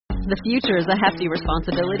The future is a hefty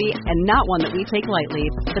responsibility and not one that we take lightly.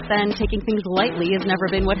 But then taking things lightly has never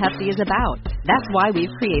been what Hefty is about. That's why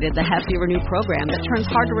we've created the Hefty Renew program that turns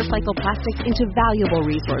hard-to-recycle plastics into valuable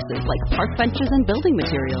resources like park benches and building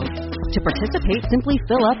materials. To participate, simply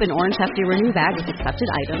fill up an orange Hefty Renew bag with accepted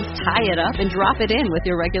items, tie it up, and drop it in with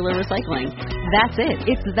your regular recycling. That's it.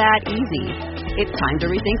 It's that easy. It's time to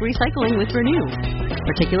rethink recycling with Renew.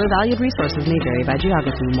 Particular valued resources may vary by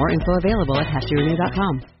geography. More info available at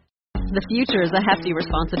heftyrenew.com. The future is a hefty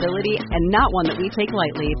responsibility and not one that we take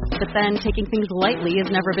lightly. But then taking things lightly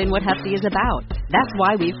has never been what Hefty is about. That's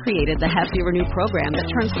why we've created the Hefty Renew program that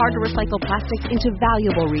turns hard-to-recycle plastics into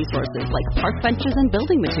valuable resources like park benches and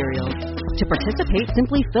building materials. To participate,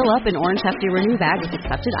 simply fill up an orange Hefty Renew bag with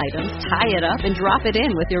accepted items, tie it up, and drop it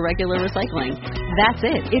in with your regular recycling. That's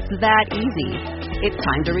it. It's that easy. It's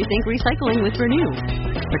time to rethink recycling with Renew.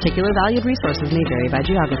 Particular valued resources may vary by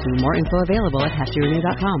geography. More info available at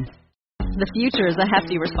heftyrenew.com. The future is a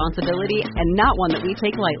hefty responsibility and not one that we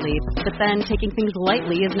take lightly. But then taking things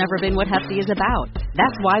lightly has never been what Hefty is about.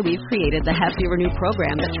 That's why we've created the Hefty Renew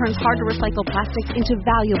program that turns hard-to-recycle plastics into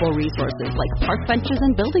valuable resources like park benches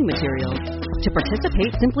and building materials. To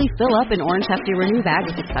participate, simply fill up an orange Hefty Renew bag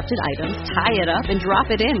with accepted items, tie it up, and drop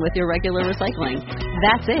it in with your regular recycling.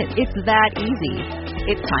 That's it. It's that easy.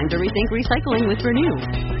 It's time to rethink recycling with Renew.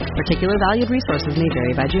 Particular valued resources may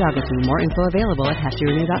vary by geography. More info available at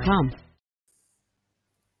heftyrenew.com.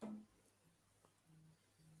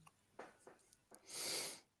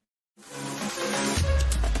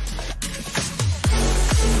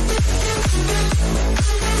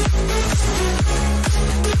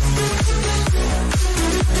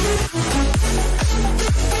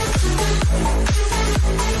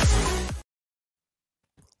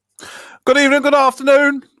 Good evening, good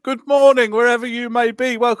afternoon, good morning, wherever you may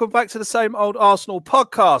be. Welcome back to the Same Old Arsenal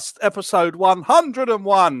podcast, episode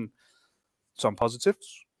 101. Some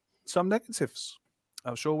positives, some negatives.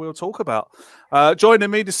 I'm sure we'll talk about. Joining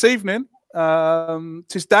me this evening,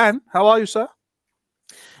 tis Dan. How are you, sir?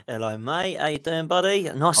 Hello, mate. How you doing, buddy?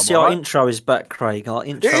 Nice to see our intro is back, Craig. Our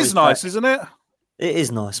intro is nice, back. Isn't it? It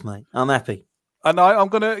is nice, mate. I'm happy. And I'm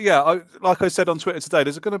gonna, like I said on Twitter today,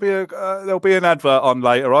 there's going to be there'll be an advert on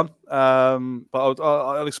later on, but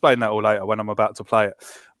I'll explain that all later when I'm about to play it.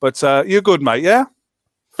 But you're good, mate, yeah?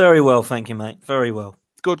 Very well, thank you, mate. Very well.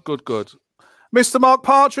 Good. Mr. Mark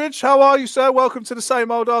Partridge, how are you, sir? Welcome to the Same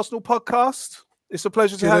Old Arsenal podcast. It's a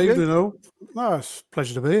pleasure to have you. Good evening, all. No, it's a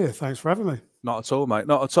pleasure to be here. Thanks for having me. Not at all, mate.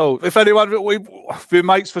 Not at all. If anyone, we've been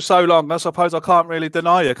mates for so long, I suppose I can't really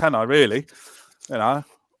deny you, can I? Really, you know.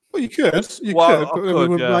 Well, you could, but we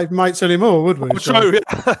wouldn't make mates anymore, would we? Oh, true,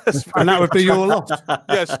 yeah. And that would be your loss.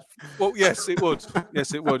 Yes. Well, yes, it would.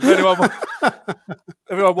 Yes, it would. If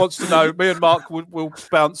everyone wants to know, me and Mark will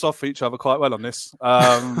bounce off each other quite well on this.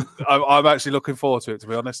 I'm actually looking forward to it, to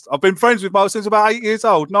be honest. I've been friends with Mark since about 9 years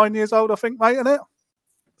old, I think, mate, isn't it?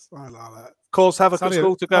 Something like that. Cause havoc at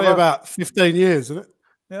school together. Only about 15 years, isn't it?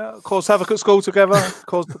 Yeah, cause havoc at school together.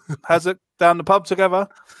 Cause havoc down the pub together.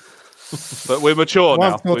 But we're mature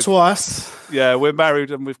now. Once or twice. Yeah, we're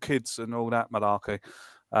married and with kids and all that malarkey.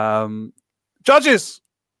 Judges!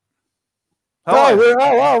 Right.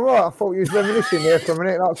 I thought you was reminiscing there for a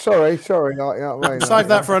minute. Like, sorry. Like, you know what I mean? Save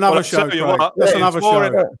that for another show. That's another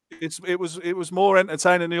show. It was more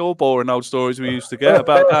entertaining than the all boring old stories we used to get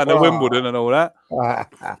about down at Wimbledon and all that.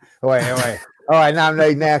 Wait. All right, no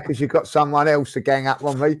need now because you've got someone else to gang up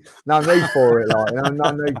on me. No need for it,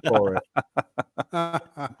 no need for it.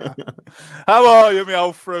 How are you, my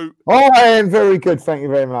old fruit? I am very good, thank you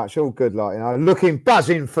very much. All good, looking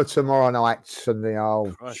buzzing for tomorrow night and the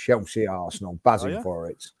old Chelsea Arsenal. Buzzing for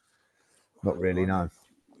it. Not really, no.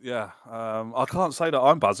 Yeah, I can't say that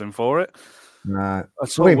I'm buzzing for it. No,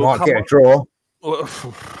 we might get a draw.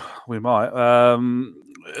 We might.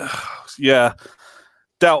 Yeah,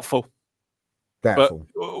 doubtful. But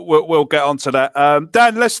we'll get on to that.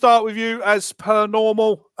 Dan, let's start with you as per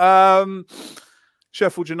normal.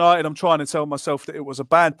 Sheffield United, I'm trying to tell myself that it was a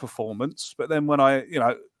bad performance. But then when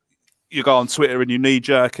you go on Twitter and you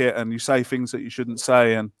knee-jerk it and you say things that you shouldn't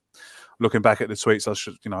say. And looking back at the tweets, I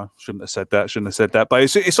shouldn't have said that.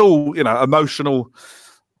 But it's all, emotional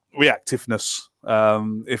reactiveness,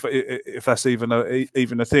 if that's even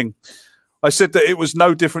a thing. I said that it was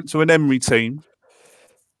no different to an Emery team,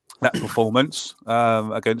 that performance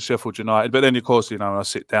against Sheffield United. But then, of course, I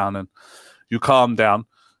sit down and you calm down.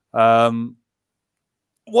 I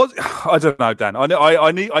don't know, Dan.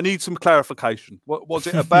 I need some clarification. Was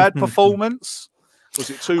it a bad performance?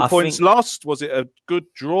 Was it 2 points lost? Was it a good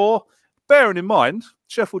draw? Bearing in mind,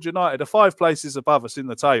 Sheffield United are 5 places above us in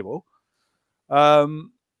the table.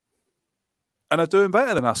 And and are doing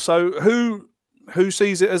better than us. So who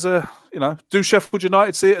sees it as a, do Sheffield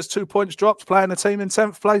United see it as 2 points dropped playing a team in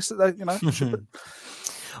 10th place that they, should?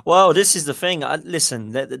 Well, this is the thing.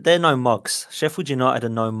 Listen, they're no mugs. Sheffield United are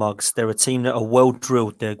no mugs. They're a team that are well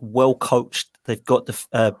drilled. They're well coached. They've got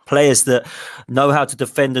the players that know how to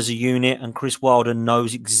defend as a unit, and Chris Wilder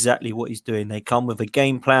knows exactly what he's doing. They come with a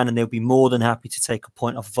game plan, and they'll be more than happy to take a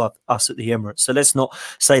point off of us at the Emirates. So let's not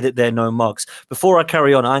say that they're no mugs. Before I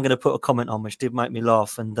carry on, I'm going to put a comment on which did make me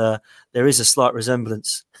laugh, and there is a slight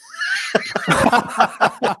resemblance.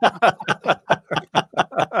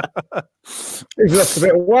 He's lost a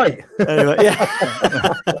bit of weight. Anyway,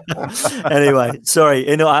 yeah. Anyway, sorry.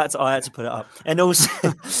 I had to put it up. And also,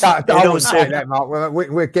 don't say that, Mark.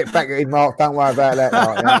 We'll get back at him, Mark. Don't worry about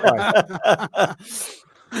that.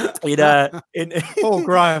 Poor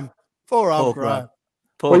Graham. Poor old Graham.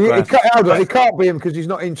 Well, he can't be him because he's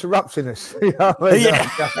not interrupting us. You know what I mean? Yeah.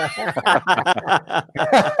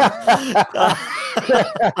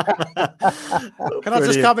 Can I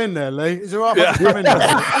just come in there, Lee? Is it all right if I just come in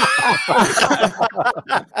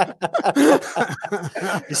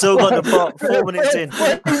there? You still got the 4 minutes in.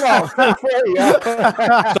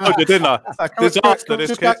 Told you, didn't I? Disaster,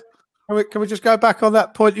 this kid. Can we just go back on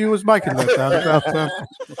that point you was making there, Dan?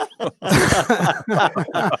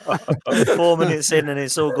 4 minutes in and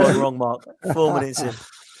it's all gone wrong, Mark. 4 minutes in.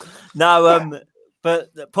 No,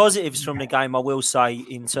 but the positives from the game, I will say,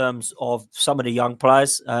 in terms of some of the young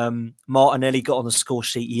players, Martinelli got on the score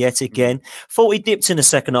sheet yet again. Thought he dipped in the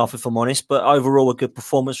second half, if I'm honest, but overall a good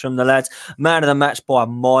performance from the lads. Man of the match by a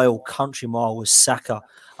mile, country mile, was Saka.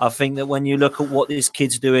 I think that when you look at what this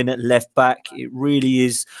kid's doing at left back, it really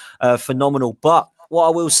is phenomenal. But what I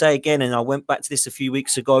will say again, and I went back to this a few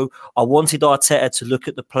weeks ago, I wanted Arteta to look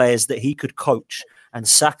at the players that he could coach. And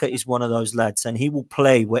Saka is one of those lads, and he will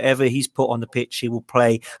play wherever he's put on the pitch. He will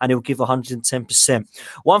play, and he'll give 110%.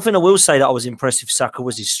 One thing I will say that I was impressed with Saka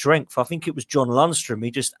was his strength. I think it was John Lundstrom. He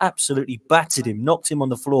just absolutely battered him, knocked him on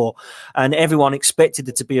the floor, and everyone expected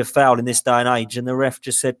it to be a foul in this day and age, and the ref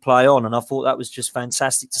just said play on. And I thought that was just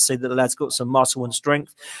fantastic to see that the lad's got some muscle and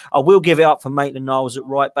strength. I will give it up for Maitland-Niles at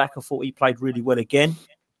right back. I thought he played really well again.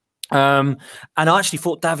 And I actually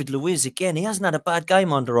thought David Luiz, again, he hasn't had a bad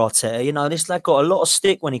game under Arteta. This lad got a lot of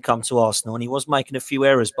stick when he come to Arsenal, and he was making a few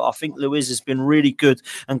errors, but I think Luiz has been really good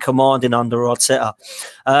and commanding under Arteta.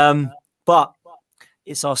 But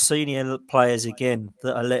it's our senior players again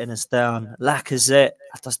that are letting us down. Lacazette,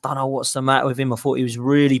 I just don't know what's the matter with him. I thought he was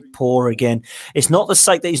really poor again. It's not the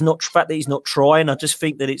fact that he's not trying. I just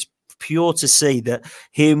think that it's pure to see that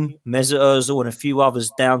him, Mesut Ozil, and a few others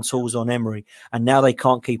down tools on Emery, and now they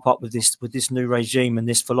can't keep up with this new regime and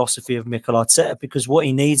this philosophy of Mikel Arteta, because what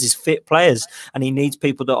he needs is fit players, and he needs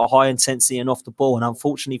people that are high intensity and off the ball. And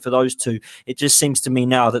unfortunately for those two, it just seems to me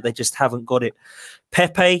now that they just haven't got it.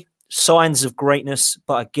 Pepe, signs of greatness,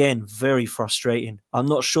 but again, very frustrating. I'm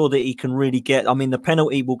not sure that he can really get... I mean, the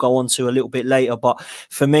penalty we'll go on to a little bit later, but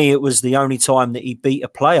for me, it was the only time that he beat a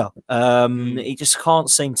player. He just can't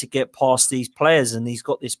seem to get past these players, and he's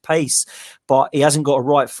got this pace, but he hasn't got a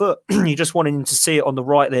right foot. You just wanted him to see it on the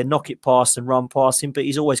right there, knock it past and run past him, but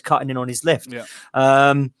he's always cutting in on his left. Yeah.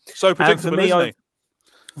 So predictable, isn't he?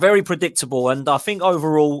 Very predictable, and I think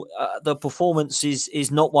overall the performance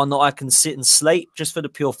is not one that I can sit and slate just for the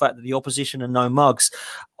pure fact that the opposition are no mugs.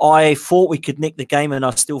 I thought we could nick the game, and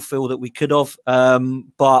I still feel that we could have,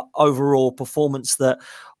 but overall performance that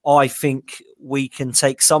I think we can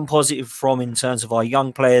take some positive from in terms of our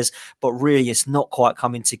young players, but really it's not quite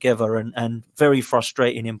coming together, and very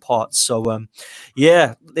frustrating in parts. So,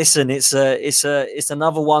 yeah, listen, it's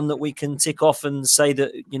another one that we can tick off and say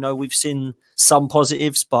that, we've seen some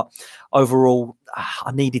positives, but overall,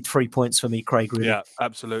 I needed 3 points for me, Craig. Really. Yeah,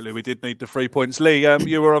 absolutely. We did need the 3 points. Lee,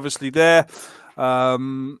 you were obviously there.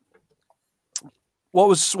 What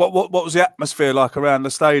was the atmosphere like around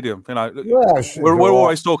the stadium? We're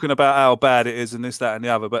always talking about how bad it is and this, that, and the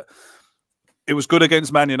other, but it was good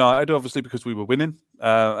against Man United, obviously, because we were winning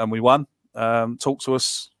and we won. Talk to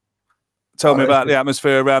us. Tell me about the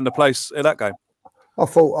atmosphere around the place in that game. I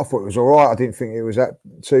thought it was all right. I didn't think it was that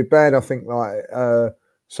too bad. I think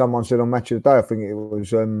someone said on Match of the Day, I think it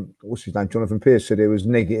was what's his name, Jonathan Pearce, said it was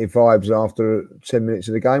negative vibes after 10 minutes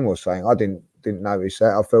of the game or something. I didn't notice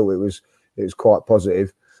that. I felt it was quite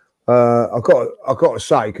positive. I've got to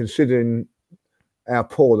say, considering how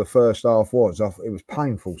poor the first half was, it was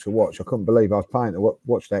painful to watch. I couldn't believe I was paying to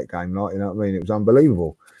watch that game. You know what I mean? It was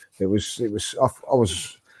unbelievable. It was. I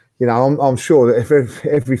was. I'm sure that if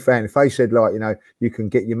every fan, if they said you can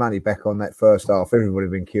get your money back on that first half, everybody would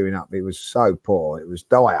have been queuing up. It was so poor. It was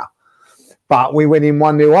dire. But we went in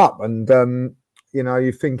 1-0 up, and You know,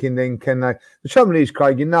 you're thinking then, can they? The trouble is,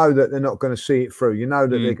 Craig, you know that they're not going to see it through. You know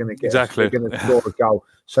that they're going to get they're going to score a goal.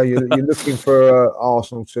 So you're looking for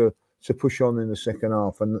Arsenal to push on in the second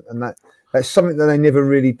half, and that's something that they never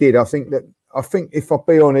really did. I think if I'll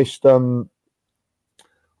be honest, I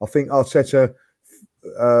think Arteta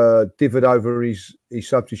divvied over his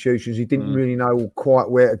substitutions. He didn't really know quite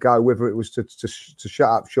where to go, whether it was to shut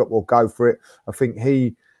up shop or go for it. I think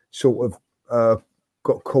he sort of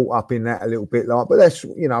got caught up in that a little bit, but that's,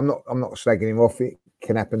 you know, I'm not slagging him off. It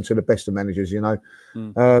can happen to the best of managers, you know.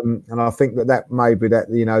 And I think that maybe that,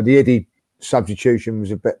 you know, the Eddie substitution was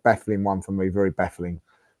a bit baffling one for me, very baffling.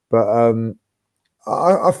 But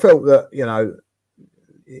I felt that, you know,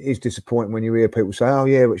 it is disappointing when you hear people say, "Oh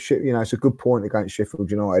yeah, but you know, it's a good point against Sheffield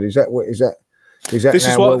United." Is that this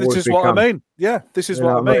is what I mean. Yeah, this is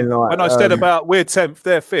what I mean. Like, when I said about we're 10th,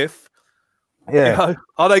 they're 5th. Yeah, you know,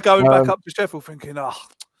 are they going back up to Sheffield thinking, you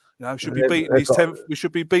know, should be beating these 10th? We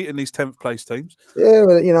should be beating these 10th place teams. Yeah,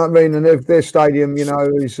 well, you know what I mean. And their stadium, you know,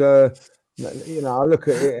 is you know, I look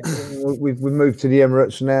at it. We've moved to the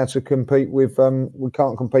Emirates now to compete with. We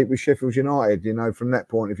can't compete with Sheffield United, you know, from that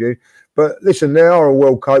point of view. But listen, they are a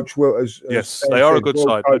well coached, yes, they are a good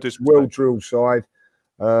side, well drilled side.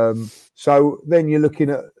 So then you're looking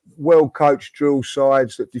at well coached drill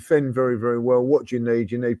sides that defend very, very well. What do you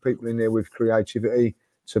need? You need people in there with creativity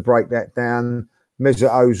to break that down. Mesut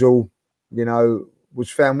Ozil, you know, was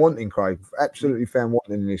found wanting, Craig. Absolutely found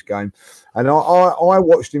wanting in this game. And I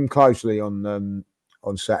watched him closely on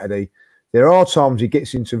Saturday. There are times he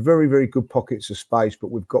gets into very, very good pockets of space,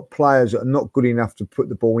 but we've got players that are not good enough to put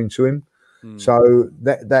the ball into him. So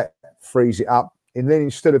that frees it up. And then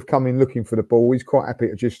instead of coming looking for the ball, he's quite happy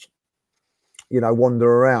to just, you know, wander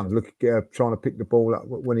around, trying to pick the ball up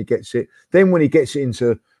when he gets it. Then when he gets it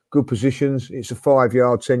into good positions, it's a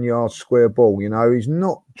 5-yard, 10-yard square ball. You know, he's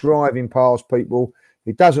not driving past people.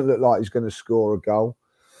 He doesn't look like he's going to score a goal.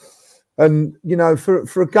 And, you know,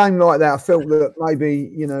 for a game like that, I felt that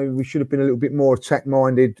maybe, you know, we should have been a little bit more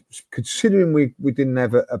attack-minded, considering we didn't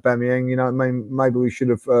have a Aubameyang. You know, I mean, maybe we should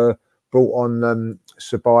have brought on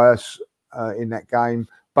Ceballos in that game.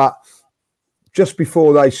 But just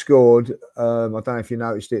before they scored, I don't know if you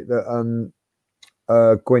noticed it, that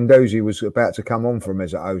Guendouzi was about to come on for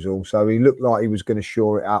Mesut Ozil, so he looked like he was going to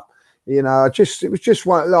shore it up. You know, it was just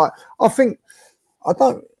one, like,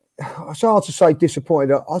 it's hard to say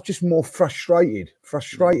disappointed. I was just more frustrated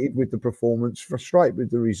with the performance, frustrated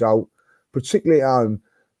with the result, particularly at home.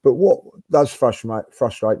 But what does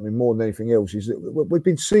frustrate me more than anything else is that we've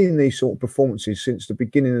been seeing these sort of performances since the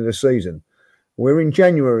beginning of the season. We're in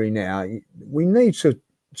January now. We need to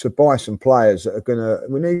buy some players that are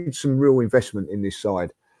we need some real investment in this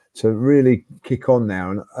side to really kick on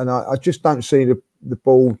now. And I just don't see the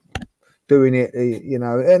ball doing it, you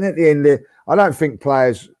know. And at the end, I don't think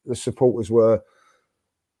the supporters were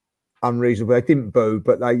unreasonable. They didn't boo,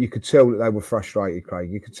 but you could tell that they were frustrated, Craig.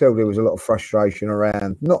 You could tell there was a lot of frustration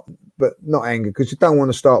around, not anger, because you don't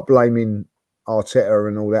want to start blaming Arteta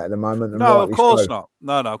and all that at the moment. No, of course not.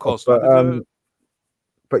 No, of course not.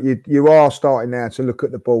 But you are starting now to look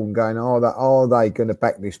at the ball and going, are they going to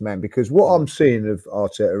back this man? Because what I'm seeing of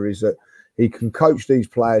Arteta is that he can coach these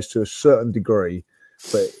players to a certain degree,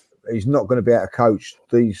 but he's not going to be able to coach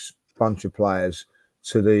these bunch of players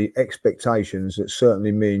to the expectations that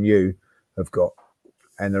certainly me and you have got,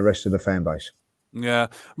 and the rest of the fan base. Yeah,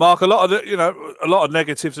 Mark, a lot of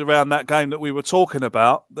negatives around that game that we were talking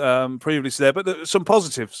about previously there, but some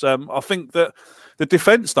positives. I think that the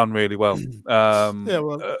defence done really well. You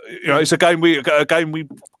know, it's a game we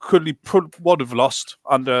could would have lost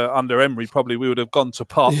under Emery. Probably we would have gone to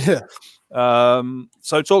pot. Yeah.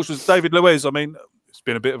 So talks with David Luiz. I mean, it's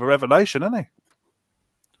been a bit of a revelation, hasn't he?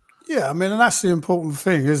 Yeah, I mean, and that's the important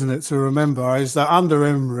thing, isn't it, to remember, is that under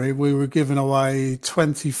Emery, we were giving away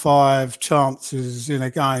 25 chances in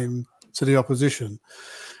a game to the opposition.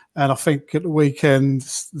 And I think at the weekend,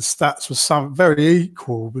 the stats were very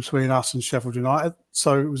equal between us and Sheffield United.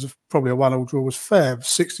 So it was probably a 1-1 draw was fair,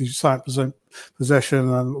 60%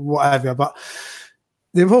 possession and what have you. But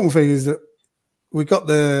the important thing is that we got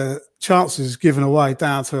the chances given away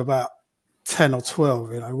down to about 10 or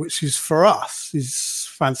 12, you know, which is for us is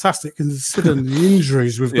fantastic considering the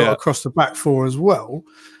injuries we've got across the back four as well.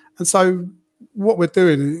 And so what we're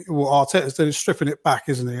doing, what Arteta's doing, is stripping it back,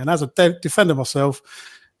 isn't he? And as a defender myself,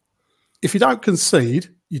 if you don't concede,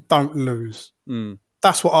 you don't lose.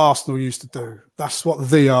 That's what Arsenal used to do. That's what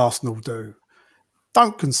the Arsenal do.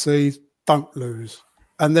 Don't concede, don't lose.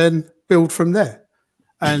 And then build from there.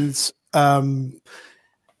 And the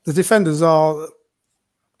defenders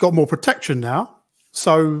got more protection now.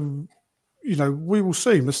 So we will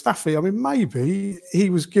see. Mustafi, I mean, maybe he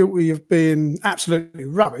was guilty of being absolutely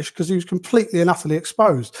rubbish because he was completely and utterly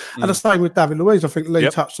exposed. And the same with David Luiz. I think Lee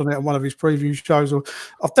touched on it on one of his preview shows. Or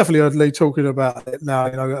I've definitely heard Lee talking about it now,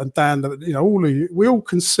 and Dan, we all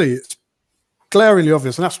can see it's glaringly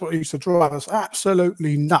obvious, and that's what used to drive us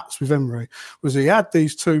absolutely nuts with Emery, was he had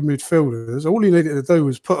these two midfielders. All he needed to do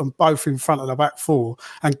was put them both in front of the back four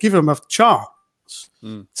and give them a chance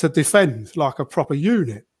to defend like a proper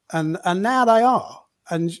unit. And now they are.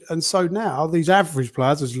 And so now these average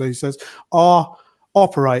players, as Lee says, are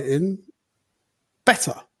operating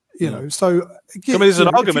better. So there's an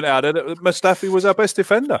argument out there that Mustafi was our best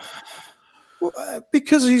defender. Well,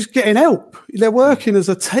 because he's getting help. They're working as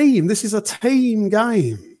a team. This is a team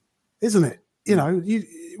game, isn't it?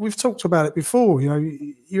 We've talked about it before.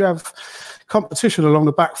 You have competition along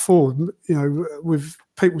the back four. With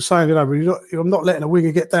people saying, I'm not letting a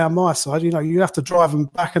winger get down my side. You have to drive them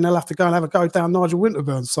back, and they'll have to go and have a go down Nigel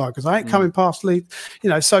Winterburn's side because they ain't coming past Lee.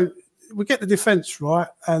 So we get the defence right,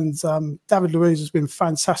 and David Luiz has been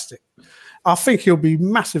fantastic. I think he'll be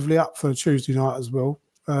massively up for Tuesday night as well.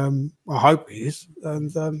 I hope he is.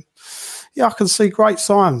 And I can see great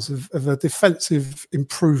signs of a defensive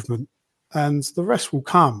improvement, and the rest will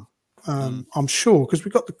come, I'm sure, because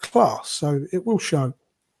we've got the class, so it will show.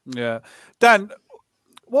 Yeah. Dan,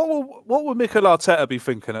 what will Mikel Arteta be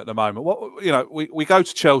thinking at the moment? We go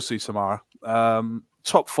to Chelsea tomorrow.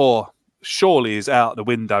 Top four surely is out the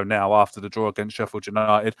window now after the draw against Sheffield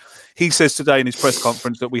United. He says today in his press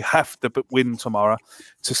conference that we have to win tomorrow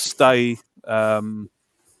to stay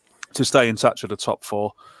in touch with the top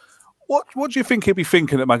four. What do you think he'll be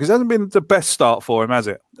thinking at the moment? Because it hasn't been the best start for him, has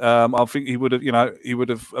it? I think he would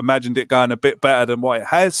have imagined it going a bit better than what it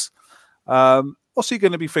has. What's he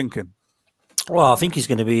going to be thinking? Well, I think he's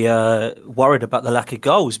going to be worried about the lack of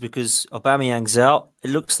goals because Aubameyang's out. It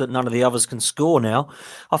looks that none of the others can score now.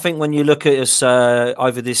 I think when you look at us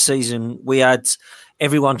over this season, we had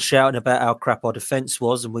everyone shouting about how crap our defence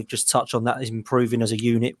was, and we've just touched on that as improving as a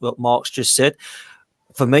unit, what Mark's just said.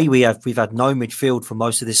 For me, we've had no midfield for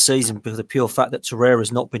most of this season because of the pure fact that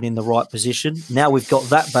Torreira's not been in the right position. Now we've got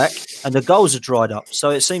that back and the goals are dried up. So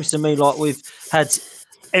it seems to me like we've had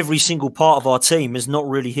every single part of our team has not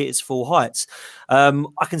really hit its full heights.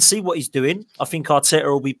 I can see what he's doing. I think Arteta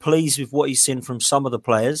will be pleased with what he's seen from some of the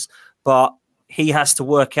players, but he has to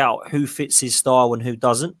work out who fits his style and who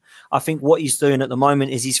doesn't. I think what he's doing at the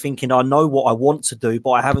moment is he's thinking, I know what I want to do,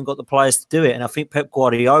 but I haven't got the players to do it. And I think Pep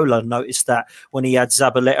Guardiola noticed that when he had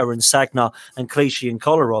Zabaleta and Sagna and Clichy and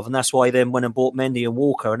Kolarov, and that's why he then went and bought Mendy and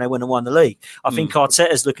Walker and they went and won the league. I think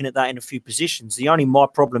Arteta's looking at that in a few positions. My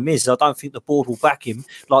problem is I don't think the board will back him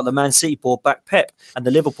like the Man City board backed Pep and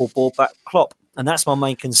the Liverpool board backed Klopp. And that's my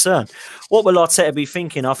main concern. What will Arteta be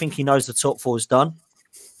thinking? I think he knows the top four is done.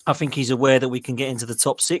 I think he's aware that we can get into the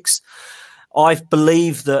top six. I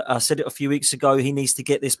believe that, I said it a few weeks ago, he needs to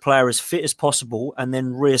get this player as fit as possible and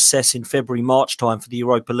then reassess in February, March time for the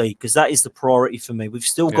Europa League, because that is the priority for me. We've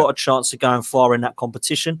still got a chance of going far in that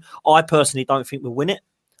competition. I personally don't think we'll win it.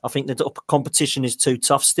 I think the competition is too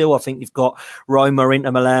tough still. I think you've got Roma, Inter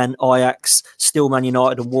Milan, Ajax, still Man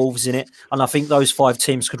United and Wolves in it. And I think those 5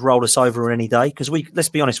 teams could roll us over any day because let's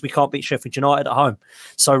be honest, we can't beat Sheffield United at home.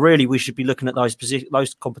 So really we should be looking at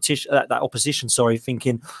that opposition,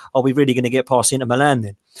 thinking, are we really going to get past Inter Milan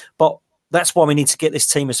then? But that's why we need to get this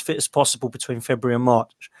team as fit as possible between February and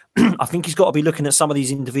March. I think he's got to be looking at some of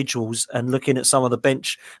these individuals and looking at some of the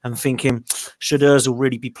bench and thinking, should Ozil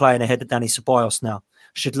really be playing ahead of Dani Ceballos now?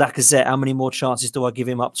 Should Lacazette, how many more chances do I give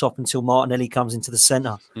him up top until Martinelli comes into the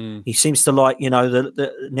centre? He seems to like,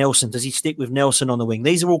 the Nelson. Does he stick with Nelson on the wing?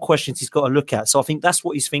 These are all questions he's got to look at. So I think that's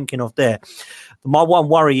what he's thinking of there. My one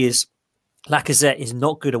worry is Lacazette is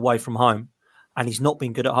not good away from home and he's not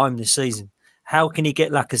been good at home this season. How can he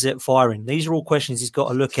get Lacazette firing? These are all questions he's got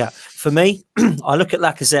to look at. For me, I look at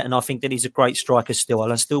Lacazette and I think that he's a great striker still.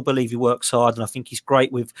 And I still believe he works hard and I think he's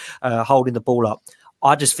great with holding the ball up.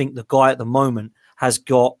 I just think the guy at the moment has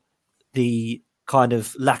got the kind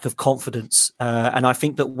of lack of confidence. And I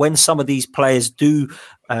think that when some of these players do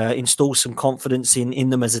install some confidence in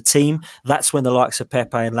them as a team, that's when the likes of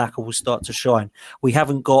Pepe and Laka will start to shine. We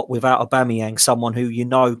haven't got, without Aubameyang, someone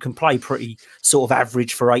who can play pretty sort of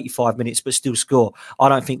average for 85 minutes but still score. I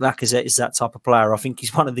don't think Lacazette is that type of player. I think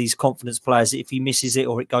he's one of these confidence players that if he misses it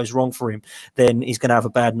or it goes wrong for him, then he's going to have a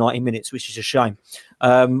bad 90 minutes, which is a shame.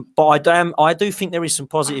 But I do think there is some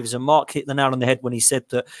positives, and Mark hit the nail on the head when he said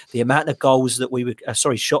that the amount of goals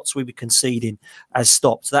that shots we were conceding has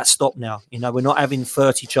stopped. That's stopped now. We're not having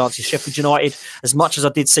 30 quality chances. Sheffield United, as much as I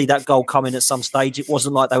did see that goal coming at some stage, it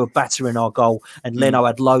wasn't like they were battering our goal, and Leno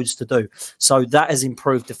had loads to do. So that has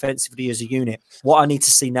improved defensively as a unit. What I need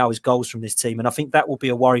to see now is goals from this team, and I think that will be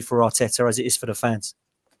a worry for Arteta as it is for the fans.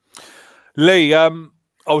 Lee, I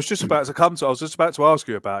was just about to ask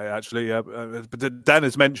you about it, actually, but Dan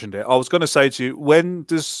has mentioned it. I was going to say to you, when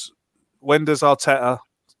does Arteta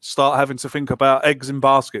start having to think about eggs in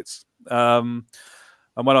baskets?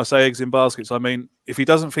 And when I say eggs in baskets, I mean, if he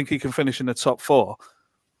doesn't think he can finish in the top 4,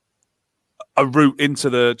 a route into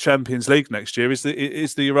the Champions League next year is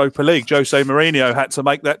the Europa League. Jose Mourinho had to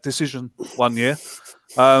make that decision one year,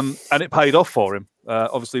 and it paid off for him.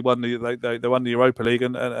 Obviously, they won the Europa League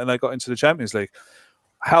and they got into the Champions League.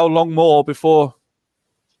 How long more before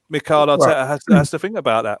Mikel Arteta has to think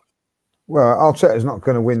about that? Well, Arteta's not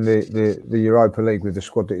going to win the Europa League with the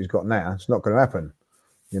squad that he's got now. It's not going to happen.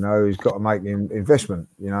 You know, he's got to make the investment.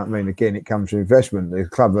 You know what I mean? Again, it comes to investment. The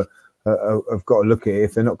club have got to look at it.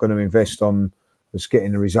 If they're not going to invest on just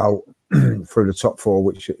getting the result through the top 4,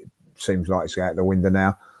 which it seems like it's out the window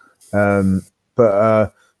now.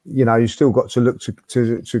 But you know, you've still got to look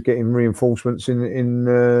to getting reinforcements in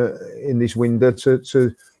this window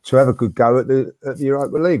to have a good go at the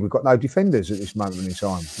Europa League. We've got no defenders at this moment in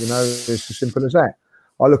time. You know, it's as simple as that.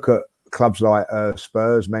 I look at clubs like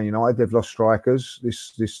Spurs, Man United. They've lost strikers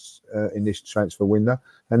in this transfer window,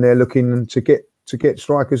 and they're looking to get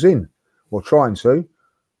strikers in, or trying to.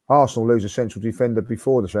 Arsenal lose a central defender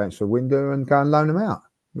before the transfer window and go and loan them out.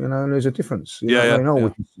 You know, and there's a difference.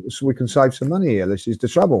 We can save some money here. This is the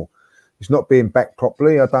trouble. It's not being backed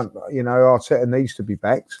properly. Arteta needs to be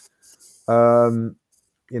backed.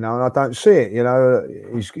 You know, and I don't see it. You know,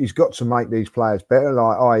 he's got to make these players better,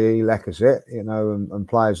 like i.e. Lacazette, you know, and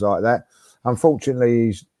players like that.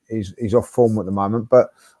 Unfortunately, he's off form at the moment,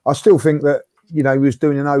 but I still think that, you know, he was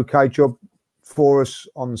doing an okay job for us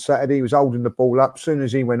on Saturday. He was holding the ball up. As soon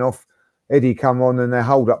as he went off, Eddie come on, and their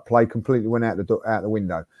hold-up play completely went out the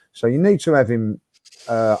window. So you need to have him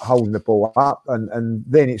holding the ball up, and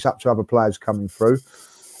then it's up to other players coming through.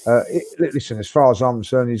 Listen, as far as I'm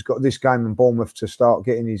concerned, he's got this game in Bournemouth to start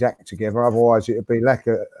getting his act together. Otherwise, it would be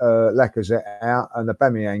Lacazette out and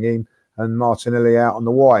Aubameyang in and Martinelli out on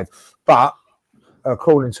the wide. But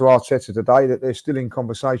according to Arteta today, that they're still in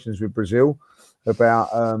conversations with Brazil about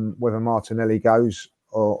whether Martinelli goes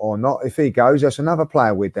or not. If he goes, that's another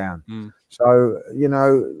player we're down. So, you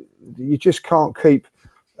know, you just can't keep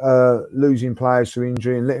losing players to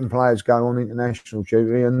injury and letting players go on international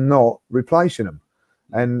duty and not replacing them.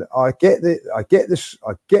 And I get the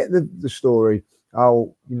story.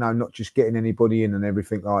 Oh, you know, not just getting anybody in and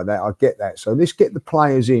everything like that. I get that. So let's get the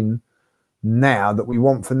players in now that we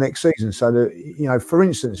want for next season. So that, you know, for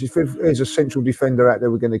instance, if there's a central defender out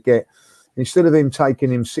there we're going to get, instead of him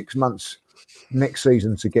taking him 6 months next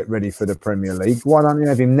season to get ready for the Premier League, why don't you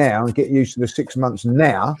have him now and get used to the 6 months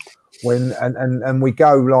now when and we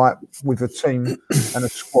go like with a team and a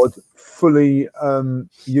squad fully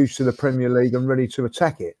used to the Premier League and ready to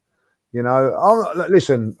attack it. You know,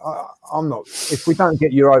 I'm not. If we don't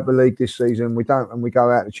get Europa League this season, we go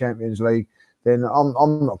out the Champions League, then I'm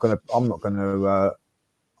not going to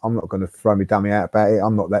throw my dummy out about it.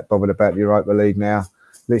 I'm not that bothered about the Europa League now.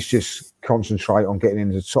 Let's just concentrate on getting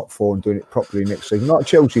into the top 4 and doing it properly next season, like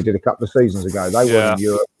Chelsea did a couple of seasons ago. They won in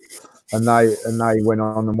Europe, and they went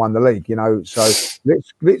on and won the league. You know, so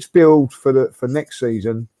let's build for next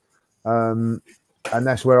season. And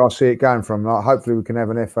that's where I see it going from. Like, hopefully we can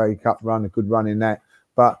have an FA Cup run, a good run in that.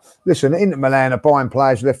 But listen, Inter Milan are buying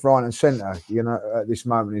players left, right and centre, you know, at this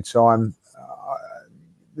moment in time.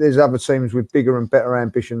 There's other teams with bigger and better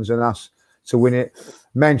ambitions than us to win it.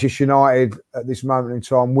 Manchester United at this moment in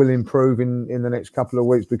time will improve in the next couple of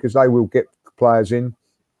weeks because they will get players in.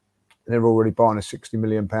 They're already buying a £60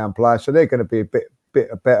 million player. So they're going to be a bit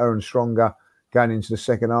better and stronger going into the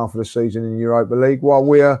second half of the season in the Europa League, while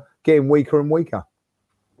we are getting weaker and weaker.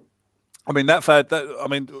 I mean, there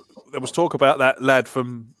was talk about that lad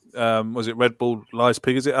from, was it Red Bull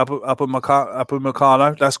Leipzig? Is it Upper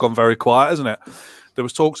Meccano? That's gone very quiet, isn't it? There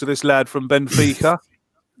was talks of this lad from Benfica.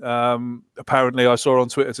 Apparently, I saw on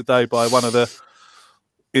Twitter today by one of the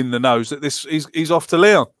in the knows that he's off to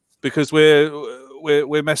Lyon because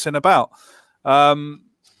we're messing about.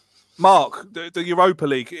 Mark, the Europa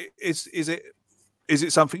League, is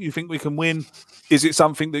it something you think we can win? Is it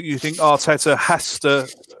something that you think Arteta has to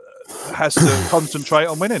concentrate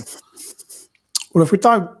on winning? Well, if we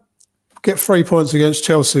don't get 3 points against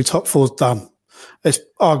Chelsea, top 4's done. It's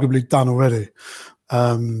arguably done already.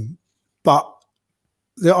 But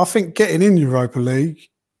I think getting in Europa League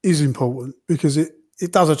is important because it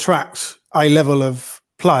does attract a level of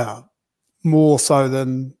player more so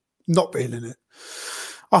than not being in it.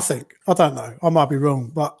 I think. I don't know. I might be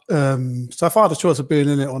wrong, but so if I had a choice of being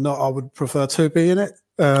in it or not, I would prefer to be in it.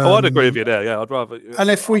 I'd agree with you there. Yeah, I'd rather. And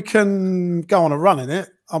if we can go on a run in it,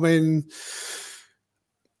 I mean,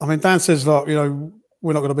 Dan says like, you know,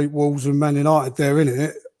 we're not going to beat Wolves and Man United. They're in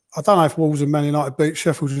it. I don't know if Wolves and Man United beat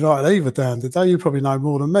Sheffield United either, Dan. Did they? You probably know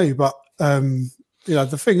more than me. But you know,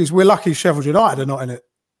 the thing is, we're lucky Sheffield United are not in it.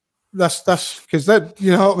 That's because they,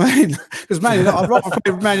 you know what I mean. Because Man United, I'd rather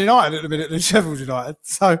play with Man United at the minute than Sheffield United.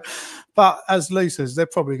 So, but as Lee says, they're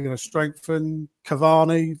probably going to strengthen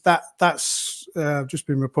Cavani. That's just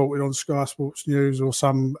been reported on Sky Sports News or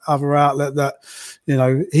some other outlet that, you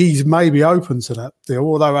know, he's maybe open to that deal.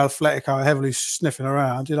 Although Atletico are heavily sniffing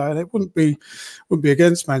around, you know, and it wouldn't be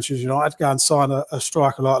against Manchester United to go and sign a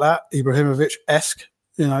striker like that, Ibrahimovic-esque.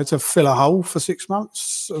 You know, to fill a hole for 6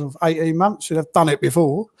 months, of 18 months. They've done it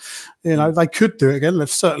before. You know, they could do it again. They've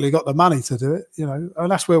certainly got the money to do it, you know,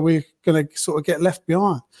 and that's where we're going to sort of get left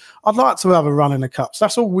behind. I'd like to have a run in the Cups.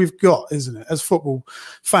 That's all we've got, isn't it? As football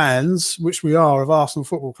fans, which we are of Arsenal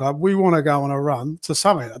Football Club, we want to go on a run to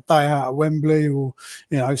something, a day out at Wembley or,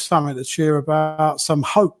 you know, something to cheer about, some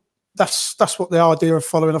hope. That's what the idea of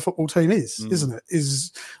following a football team is, isn't it?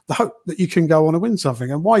 Is the hope that you can go on and win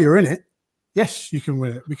something. And while you're in it, yes, you can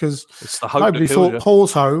win it because nobody thought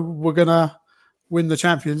Porto were going to win the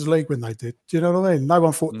Champions League when they did. Do you know what I mean? No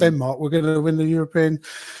one thought Denmark were going to win the European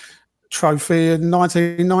trophy in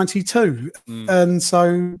 1992. And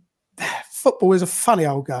so football is a funny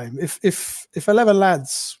old game. If 11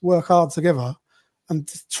 lads work hard together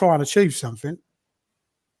and try and achieve something,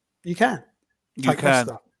 you can. You can.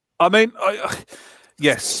 I mean,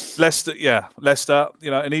 yes, Leicester. Yeah, Leicester.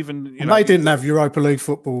 You know, and even they didn't have Europa League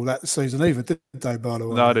football that season either, did they? By the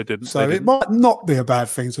way, no, they didn't. So it might not be a bad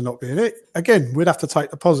thing to not be in it. Again, we'd have to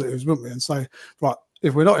take the positives, wouldn't we? And say, right,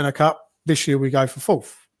 if we're not in a cup this year, we go for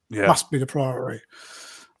fourth. Yeah, must be the priority.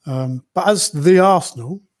 But as the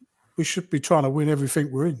Arsenal, we should be trying to win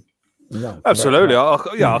everything we're in. No, absolutely.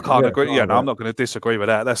 I can't agree. Yeah, no, I'm not going to disagree with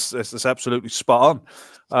that. That's absolutely spot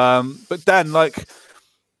on. But Dan, like,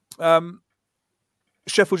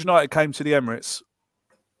 Sheffield United came to the Emirates,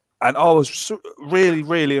 and I was really,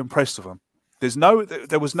 really impressed with them.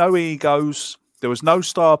 There was no egos, there was no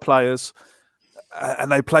star players,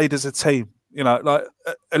 and they played as a team. You know, like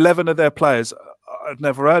 11 of their players, I'd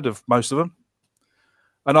never heard of most of them,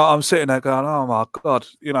 and I'm sitting there going, "Oh my God!"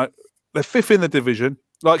 You know, they're fifth in the division,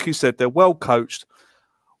 like you said, they're well coached.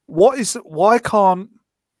 Why can't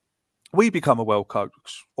we become a well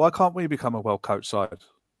coach? Why can't we become a well coached side?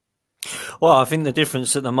 Well, I think the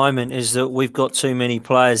difference at the moment is that we've got too many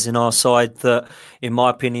players in our side that, in my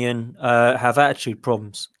opinion, have attitude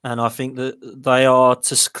problems. And I think that they are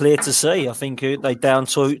clear to see. I think they down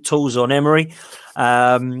tools on Emery.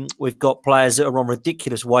 We've got players that are on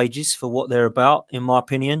ridiculous wages for what they're about, in my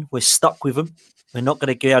opinion. We're stuck with them. We're not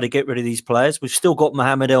going to be able to get rid of these players. We've still got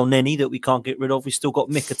Mohamed El Neni that we can't get rid of. We've still got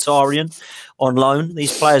Mkhitaryan on loan.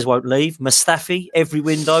 These players won't leave. Mustafi, every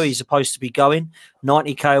window, he's supposed to be going.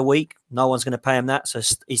 90k a week. No one's going to pay him that, so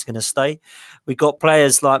he's going to stay. We've got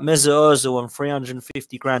players like Mesut Ozil on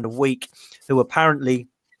 350 grand a week, who apparently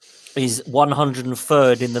is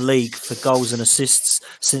 103rd in the league for goals and assists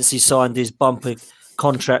since he signed his bumper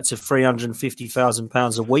contract of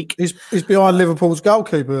 £350,000 a week. He's behind Liverpool's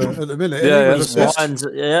goalkeeper at the minute. He's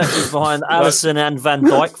behind Alisson and Van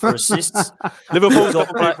Dijk for assists. Liverpool's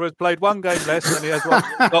goalkeeper has played one game less and he has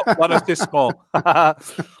got one assist more.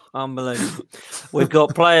 Unbelievable. We've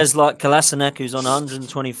got players like Kolasinac, who's on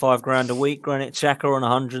 125 grand a week, Granit Xhaka on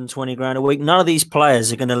 120 grand a week. None of these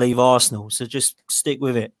players are going to leave Arsenal, so just stick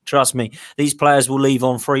with it. Trust me. These players will leave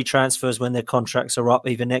on free transfers when their contracts are up,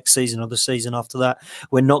 either next season or the season after that.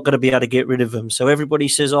 We're not going to be able to get rid of them. So everybody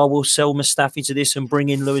says, oh, we'll sell Mustafi to this and bring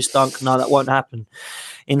in Lewis Dunk. No, that won't happen.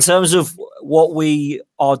 In terms of what we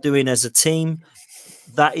are doing as a team,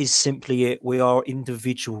 that is simply it. We are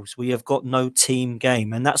individuals. We have got no team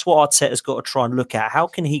game. And that's what Arteta's got to try and look at. How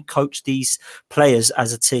can he coach these players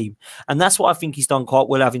as a team? And that's what I think he's done quite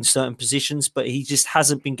well having certain positions, but he just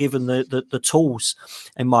hasn't been given the tools,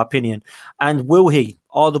 in my opinion. And will he?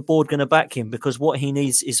 Are the board going to back him? Because what he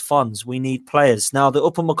needs is funds. We need players. Now, the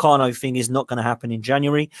Upamecano thing is not going to happen in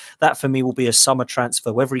January. That, for me, will be a summer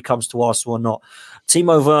transfer, whether he comes to Arsenal or not.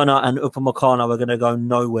 Timo Werner and Upamecano are going to go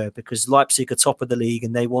nowhere because Leipzig are top of the league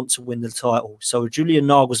and they want to win the title. So Julian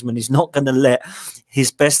Nagelsmann is not going to let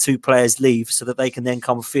his best two players leave so that they can then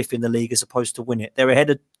come fifth in the league as opposed to win it. They're ahead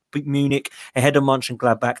of Munich, ahead of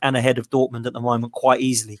Mönchengladbach and ahead of Dortmund at the moment quite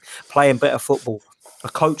easily, playing better football. a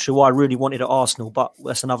coach who I really wanted at Arsenal, but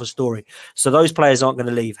that's another story. So those players aren't going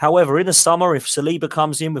to leave. However, in the summer, if Saliba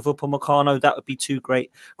comes in with Upamecano, that would be two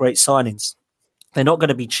great signings. They're not going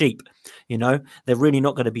to be cheap, They're really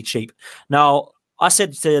not going to be cheap. Now, I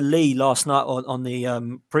said to Lee last night on the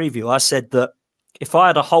preview, I said that if I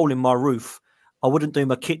had a hole in my roof, I wouldn't do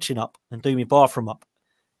my kitchen up and do my bathroom up,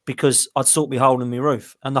 because I'd sort my hole in my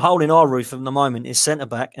roof. And the hole in our roof at the moment is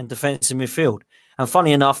centre-back and defensive midfield. And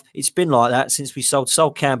funny enough, it's been like that since we sold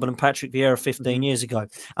Sol Campbell and Patrick Vieira 15 years ago,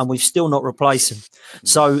 and we've still not replaced them.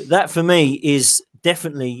 So that, for me, is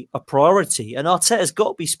definitely a priority. And Arteta's got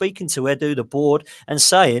to be speaking to Edu, the board, and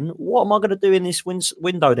saying, what am I going to do in this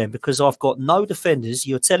window then? Because I've got no defenders.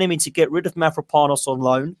 You're telling me to get rid of Mavropanos on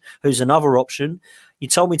loan, who's another option. You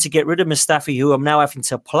told me to get rid of Mustafi, who I'm now having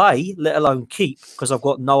to play, let alone keep, because I've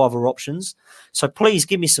got no other options. So please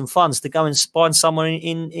give me some funds to go and find someone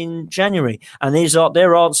in January. And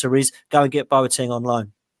their answer is go and get Boateng on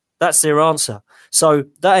loan. That's their answer. So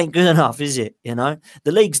that ain't good enough, is it? The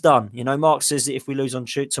league's done. Mark says that if we lose on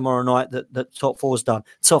shoot tomorrow night, that top four's done.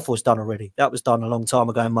 Top four's done already. That was done a long time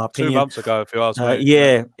ago, in my opinion. 2 months ago, if you ask me.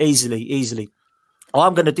 Yeah, easily.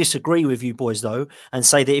 I'm going to disagree with you boys, though, and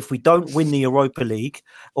say that if we don't win the Europa League,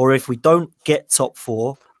 or if we don't get top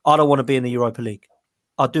 4, I don't want to be in the Europa League.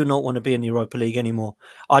 I do not want to be in the Europa League anymore.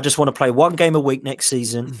 I just want to play 1 game a week next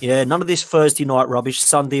season. Yeah, none of this Thursday night rubbish,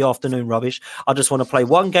 Sunday afternoon rubbish. I just want to play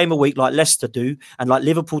 1 game a week like Leicester do, and like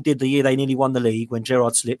Liverpool did the year they nearly won the league when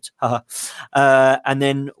Gerrard slipped. And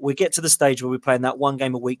then we get to the stage where we're playing that 1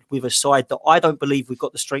 game a week with a side that I don't believe we've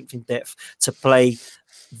got the strength in depth to play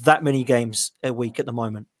that many games a week at the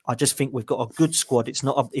moment. I just think we've got a good squad.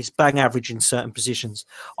 It's bang average in certain positions.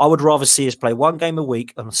 I would rather see us play 1 game a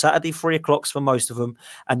week on Saturday, 3 o'clock for most of them.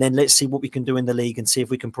 And then let's see what we can do in the league and see if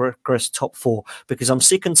we can progress top 4. Because I'm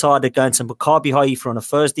sick and tired of going to Maccabi Haifa on a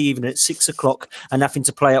Thursday evening at 6 o'clock and having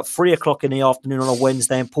to play at 3 o'clock in the afternoon on a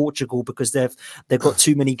Wednesday in Portugal because they've got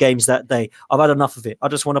too many games that day. I've had enough of it. I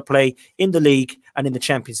just want to play in the league and in the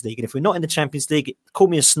Champions League. And if we're not in the Champions League, call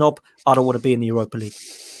me a snob. I don't want to be in the Europa League.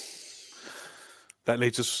 That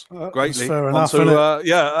leads us greatly. Fair enough,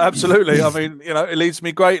 yeah, absolutely. I mean, it leads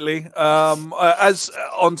me greatly. As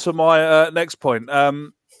onto my next point, I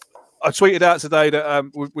tweeted out today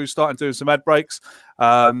that we're starting doing some ad breaks.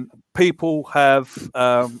 People have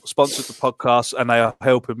sponsored the podcast and they are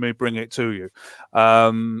helping me bring it to you.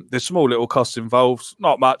 There's small little costs involved,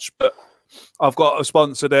 not much, but I've got a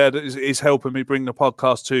sponsor there that is helping me bring the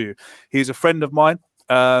podcast to you. He's a friend of mine.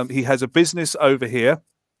 He has a business over here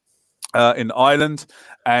in Ireland,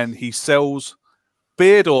 and he sells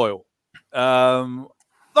beard oil.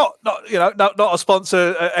 Not a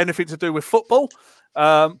sponsor, anything to do with football,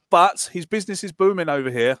 but his business is booming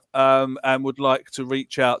over here, and would like to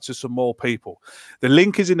reach out to some more people. The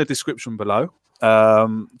link is in the description below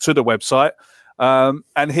to the website,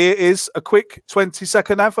 and here is a quick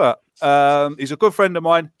 20-second advert. He's a good friend of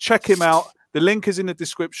mine. Check him out. The link is in the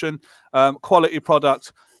description. Quality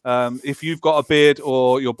product. If you've got a beard,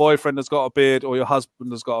 or your boyfriend has got a beard, or your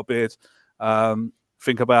husband has got a beard,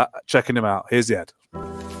 think about checking him out. Here's the ad.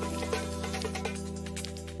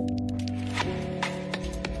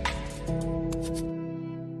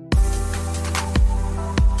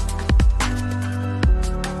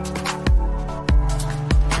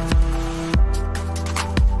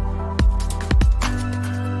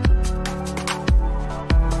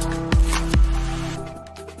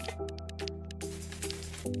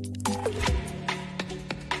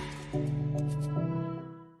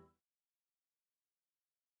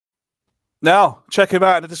 Now, check him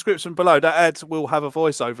out in the description below. That ad will have a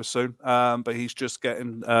voiceover soon, but he's just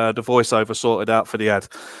getting the voiceover sorted out for the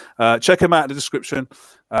ad. Check him out in the description.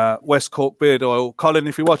 West Cork Beard Oil. Colin,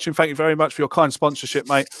 if you're watching, thank you very much for your kind sponsorship,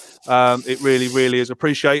 mate. It really, really is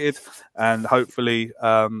appreciated. And hopefully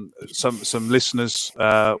some listeners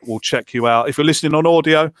will check you out. If you're listening on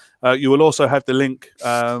audio, you will also have the link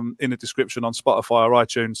in the description on Spotify or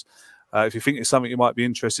iTunes. If you think it's something you might be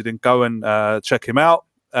interested in, go and check him out.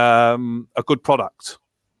 A good product.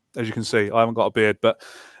 As you can see, I haven't got a beard, but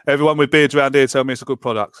everyone with beards around here tell me it's a good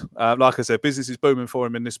product. Like I said, business is booming for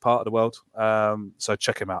him in this part of the world, so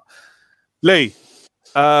check him out. Lee,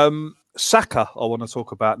 Saka I want to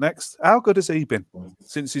talk about next. How good has he been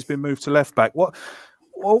since he's been moved to left back? What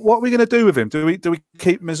are we going to do with him? Do we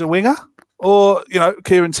keep him as a winger? Or,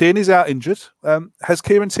 Kieran Tierney's out injured. Has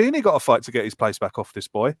Kieran Tierney got a fight to get his place back off this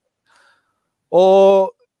boy?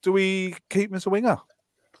 Or do we keep him as a winger?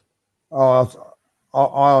 I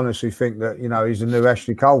honestly think that, he's a new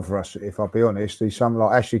Ashley Cole for us, if I'll be honest. He's something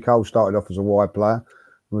like Ashley Cole started off as a wide player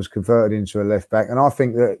and was converted into a left back. And I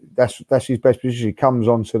think that that's his best position. He comes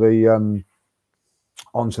onto the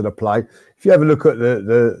onto the play. If you have a look at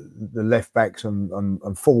the left backs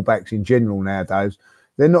and full backs in general nowadays,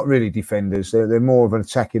 they're not really defenders. They're more of an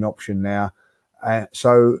attacking option now.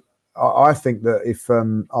 So I think that if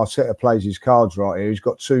Arteta plays his cards right here, he's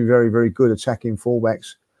got two very, very good attacking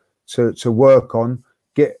fullbacks to work on.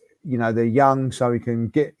 They're young, so he can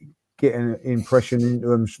get an impression into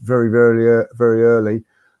them very, very, very early,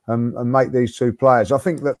 and make these two players. I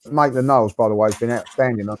think that Maitland-Niles, by the way, has been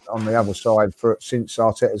outstanding on the other side since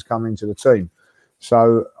Arteta's come into the team.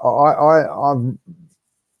 So I've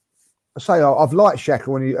liked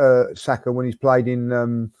Saka when he's played in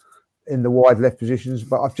the wide left positions,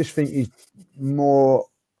 but I just think he's more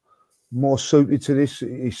suited to this.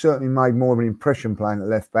 He certainly made more of an impression playing at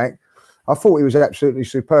left back. I thought he was absolutely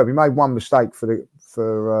superb. He made one mistake for the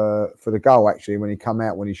goal actually when he come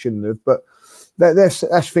out when he shouldn't have. But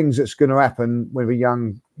that's things that's going to happen with a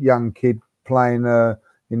young kid playing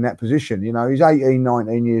in that position. You know, he's 18,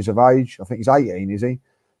 19 years of age. I think he's 18, is he?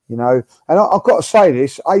 You know, and I've got to say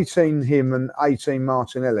this: 18 him and 18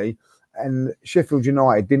 Martinelli. And Sheffield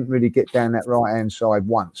United didn't really get down that right-hand side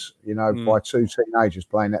once, by two teenagers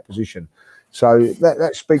playing that position. So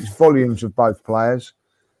that speaks volumes of both players.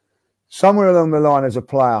 Somewhere along the line as a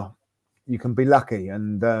player, you can be lucky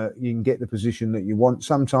and you can get the position that you want.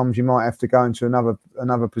 Sometimes you might have to go into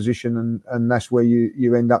another position and that's where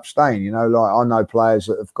you end up staying. Like I know players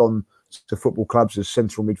that have gone to football clubs as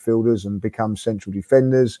central midfielders and become central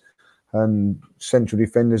defenders, and central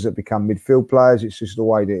defenders that become midfield players. It's just the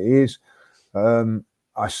way that it is.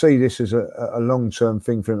 I see this as a long-term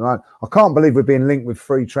thing for him. I can't believe we're being linked with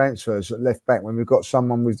free transfers at left back when we've got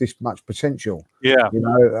someone with this much potential. Yeah,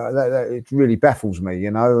 it really baffles me.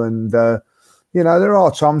 And there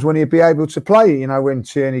are times when he'd be able to play. When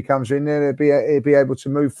Tierney comes in there, he'd be able to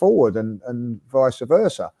move forward and vice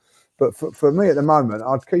versa. But for me at the moment,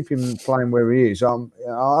 I'd keep him playing where he is. I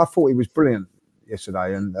thought he was brilliant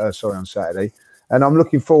yesterday on Saturday, and I'm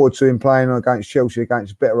looking forward to him playing against Chelsea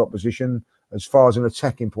against better opposition as far as an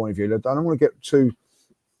attacking point of view. I don't want to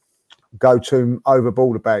go too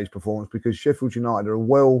overboard about his performance because Sheffield United are a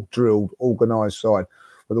well-drilled, organised side,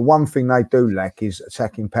 but the one thing they do lack is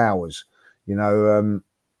attacking powers. Our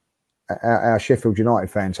Sheffield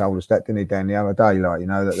United fan told us that, didn't he, Dan, the other day?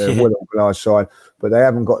 That they're a well-organised side, but they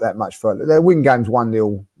haven't got that much further. They win games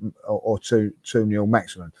 1-0 or 2-0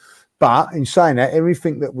 maximum. But in saying that,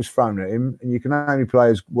 everything that was thrown at him, and you can only play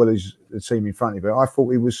as well as the team in front of you, I thought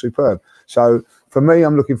he was superb. So for me,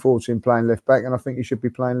 I'm looking forward to him playing left back, and I think he should be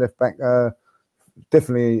playing left back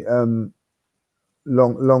definitely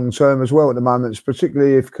long term as well at the moment,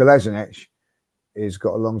 particularly if Kolasinac has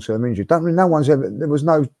got a long-term injury. There was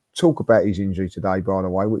no talk about his injury today, by the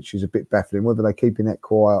way, which is a bit baffling. Whether they're keeping that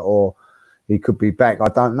quiet or he could be back, I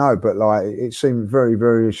don't know. But it seemed very,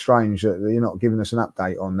 very strange that you're not giving us an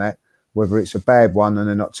update on that. Whether it's a bad one and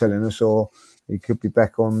they're not telling us, or he could be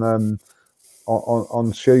back on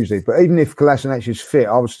Tuesday. But even if Kolasinac is fit,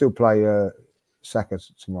 I would still play Saka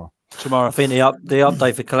tomorrow. I think the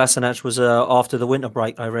update for Kolasinac was after the winter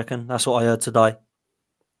break. I reckon that's what I heard today.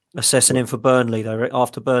 Assessing him for Burnley,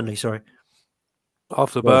 after Burnley. Sorry,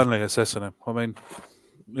 after Burnley, assessing him. I mean,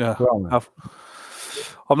 yeah,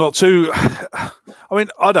 I'm not too. I mean,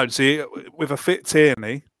 I don't see it with a fit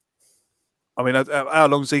Tierney. I mean, how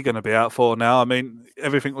long is he going to be out for now? I mean,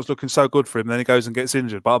 everything was looking so good for him. Then he goes and gets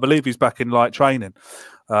injured. But I believe he's back in light training.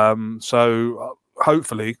 So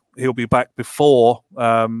hopefully he'll be back before,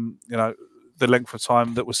 the length of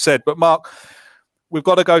time that was said. But Mark, we've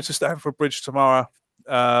got to go to Stamford Bridge tomorrow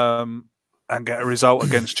and get a result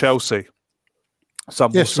against Chelsea.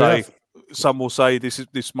 Some will say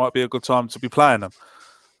this might be a good time to be playing them.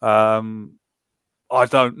 I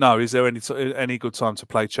don't know. Is there any good time to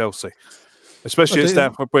play Chelsea? Especially at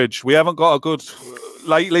Stamford Bridge, we haven't got a good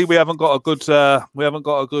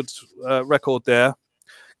record there.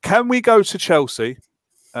 Can we go to Chelsea?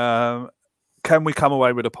 Can we come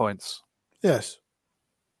away with the points? Yes.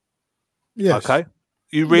 Yes. Okay.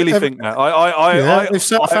 You really think that? If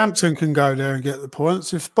Southampton can go there and get the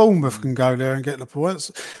points, if Bournemouth can go there and get the points,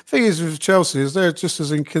 the thing is with Chelsea is they're just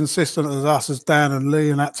as inconsistent as us, as Dan and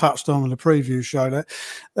Lee and that touched on in the preview show.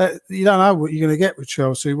 That you don't know what you're going to get with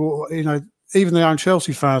Chelsea. Well, even their own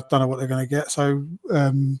Chelsea fans don't know what they're going to get. So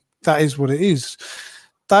that is what it is.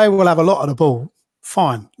 They will have a lot of the ball.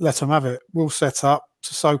 Fine, let them have it. We'll set up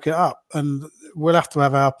to soak it up, and we'll have to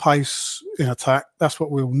have our pace in attack. That's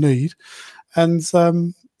what we'll need. And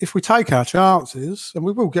if we take our chances, and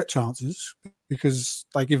we will get chances because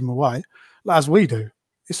they give them away, as we do.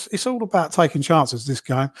 It's all about taking chances this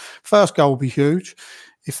game. First goal will be huge.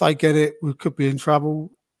 If they get it, we could be in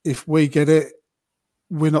trouble. If we get it,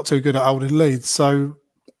 we're not too good at holding leads. So,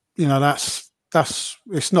 that's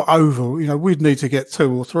it's not over. We'd need to get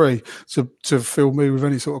 2 or 3 to fill me with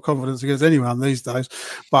any sort of confidence against anyone these days.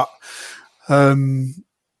 But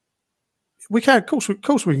we can, of course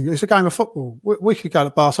we can. It's a game of football. We could go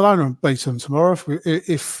to Barcelona and beat them tomorrow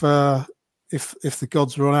if the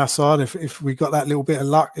gods were on our side, if we got that little bit of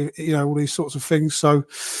luck, all these sorts of things. So,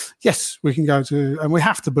 yes, we can go to, and we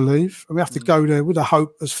have to believe, and we have to go there with the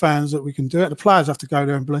hope as fans that we can do it. The players have to go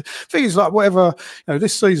there and believe. Things like whatever,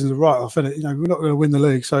 this season's a write-off, isn't it? We're not going to win the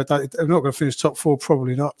league, so we're not going to finish top 4,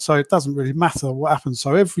 probably not. So it doesn't really matter what happens.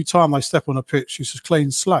 So every time they step on a pitch, it's a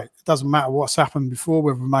clean slate. It doesn't matter what's happened before,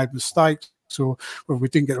 whether we made mistakes or whether we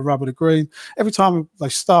didn't get the rub of the green. Every time they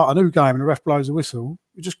start a new game and the ref blows a whistle,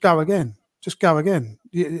 we just go again. Just go again.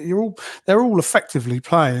 They're all effectively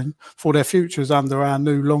playing for their futures under our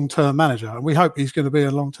new long-term manager, and we hope he's going to be a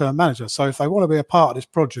long-term manager. So if they want to be a part of this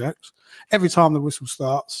project, every time the whistle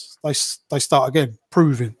starts, they start again,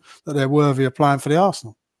 proving that they're worthy of playing for the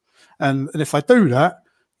Arsenal. And if they do that,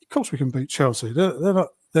 of course we can beat Chelsea.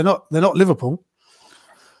 They're not Liverpool.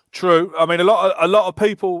 True. I mean, a lot of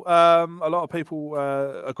people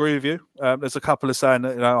agree with you. There's a couple of saying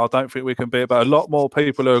that I don't think we can beat, but a lot more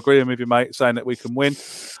people are agreeing with you, mate, saying that we can win.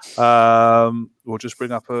 We'll just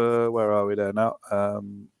bring up where are we there now?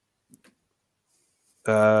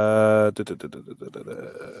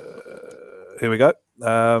 Here we go.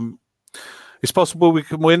 It's possible we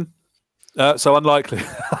can win. So unlikely.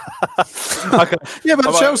 Okay. Yeah,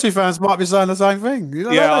 but Chelsea fans might be saying the same thing. They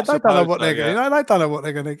don't know what they're going. They don't know what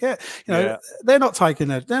they're going to get. They're not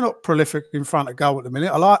they're not prolific in front of goal at the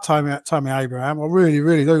minute. I like Tammy Abraham. I really,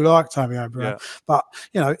 really do like Tammy Abraham. Yeah. But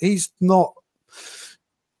he's not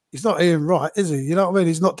Ian Wright, is he? You know what I mean?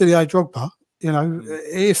 He's not Didier Drogba.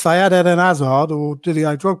 If they had Eden Hazard or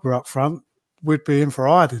Didier Drogba up front, we'd be in for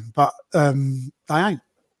hiding. But they ain't.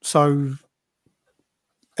 So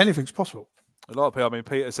anything's possible. A lot of people. I mean,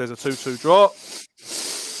 Peter says a 2-2 draw.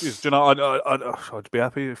 I'd be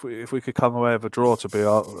happy if we could come away with a draw. To be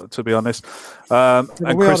honest, and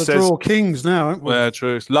we Chris are the says, draw kings now, aren't we? Yeah,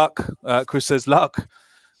 true. It's luck. Chris says luck.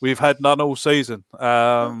 We've had none all season.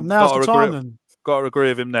 Now's the time. Then. Got to agree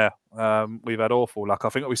with him there. We've had awful luck. I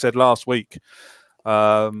think we said last week.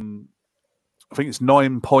 I think it's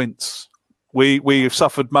 9 points. We've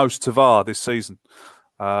suffered most to VAR this season.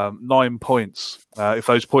 9 points. If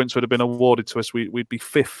those points would have been awarded to us, we'd be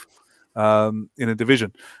 5th in a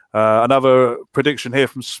division. Another prediction here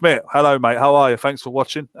from Smith. Hello, mate. How are you? Thanks for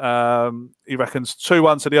watching. He reckons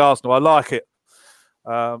 2-1 to the Arsenal. I like it.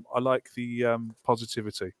 I like the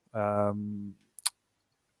positivity. Dan,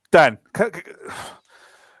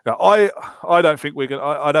 I don't think we're going.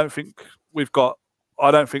 I don't think we've got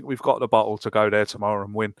the bottle to go there tomorrow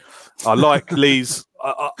and win. I like Lee's.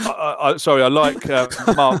 I like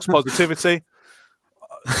Mark's positivity.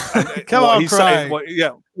 Come on, Craig.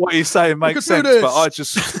 What he's saying makes sense, but I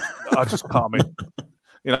just can't.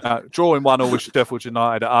 Drawing 1-1 with Sheffield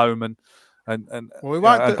United at home and we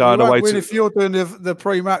won't win if you're doing the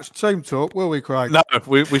pre-match team talk, will we, Craig? No,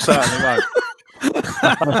 we certainly won't.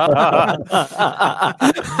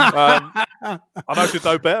 I should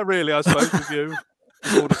know better, really. I suppose with you,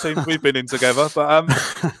 all the teams we've been in together. But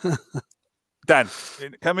Dan,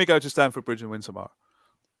 can we go to Stamford Bridge and win tomorrow?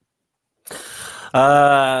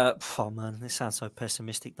 Oh man, this sounds so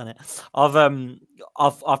pessimistic, doesn't it? I've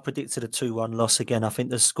predicted a 2-1 loss again. I think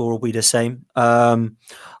the score will be the same.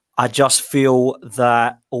 I just feel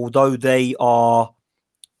that although they are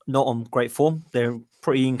not on great form, they're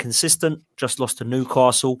pretty inconsistent. Just lost to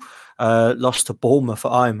Newcastle, lost to Bournemouth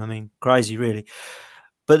at home. I mean, crazy, really.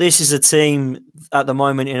 But this is a team at the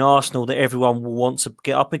moment in Arsenal that everyone will want to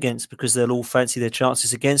get up against because they'll all fancy their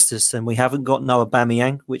chances against us. And we haven't got no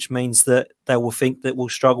Aubameyang, which means that they will think that we'll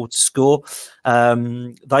struggle to score.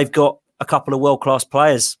 They've got a couple of world-class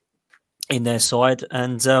players in their side,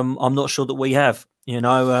 and I'm not sure that we have.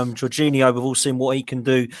 Jorginho, we've all seen what he can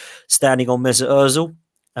do standing on Mesut Ozil.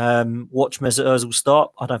 Watch Mesut Ozil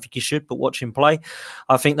start. I don't think you should, but watch him play.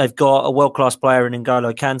 I think they've got a world-class player in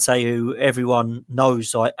N'Golo Kante, who everyone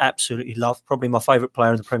knows I absolutely love. Probably my favourite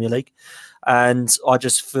player in the Premier League. And I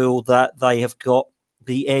just feel that they have got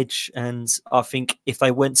the edge. And I think if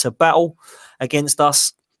they went to battle against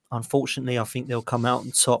us, unfortunately, I think they'll come out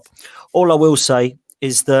on top. All I will say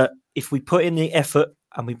is that if we put in the effort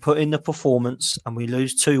and we put in the performance and we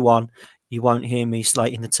lose 2-1, you won't hear me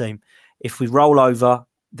slating the team. If we roll over,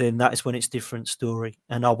 then that is when it's a different story,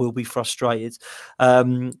 and I will be frustrated.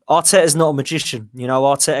 Arteta's not a magician.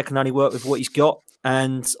 Arteta can only work with what he's got,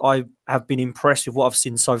 and I have been impressed with what I've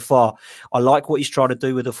seen so far. I like what he's trying to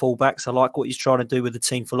do with the fullbacks. I like what he's trying to do with the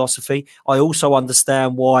team philosophy. I also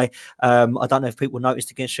understand why, I don't know if people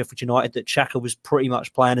noticed against Sheffield United that Xhaka was pretty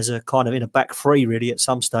much playing as a kind of in a back three really at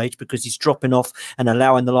some stage, because he's dropping off and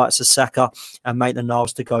allowing the likes of Saka and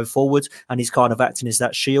Maitland-Niles to go forward, and he's kind of acting as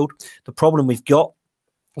that shield. The problem we've got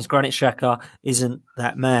is Granit Xhaka isn't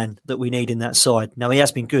that man that we need in that side. Now, he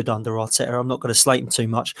has been good under Arteta. I'm not going to slate him too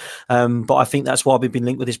much. But I think that's why we've been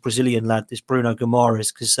linked with this Brazilian lad, this Bruno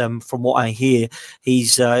Guimaraes, because from what I hear,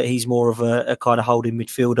 he's more of a kind of holding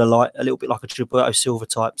midfielder, like a little bit like a Gilberto Silva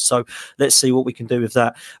type. So let's see what we can do with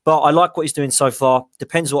that. But I like what he's doing so far.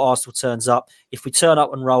 Depends what Arsenal turns up. If we turn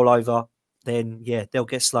up and roll over, then, yeah, they'll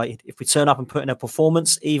get slated. If we turn up and put in a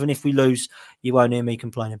performance, even if we lose, you won't hear me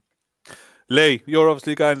complaining. Lee, you're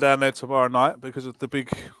obviously going down there tomorrow night because of the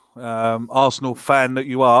big Arsenal fan that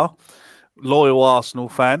you are, loyal Arsenal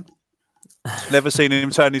fan. Never seen him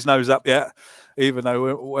turn his nose up yet, even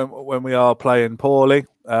though when we are playing poorly.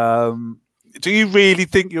 Do you really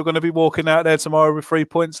think you're going to be walking out there tomorrow with 3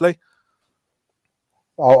 points, Lee?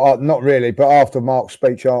 Oh, not really, but after Mark's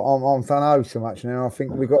speech, I'm don't know so much now. I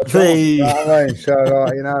think we got a chance. You know what I mean?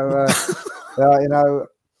 So, you know.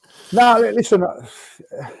 No, listen,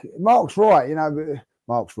 Mark's right. You know,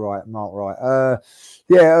 Mark right.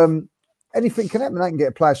 Anything can happen. They can get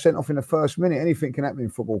a player sent off in the first minute. Anything can happen in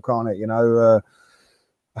football, can't it? You know,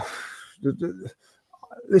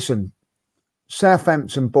 listen,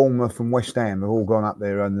 Southampton, Bournemouth and West Ham have all gone up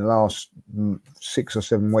there in the last 6 or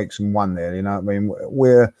 7 weeks and won there. You know what I mean?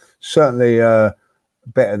 We're certainly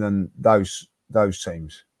better than those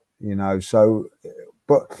teams, you know. So,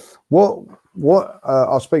 but what I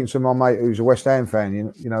was speaking to my mate who's a West Ham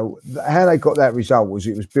fan, you know, how they got that result was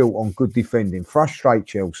it was built on good defending, frustrate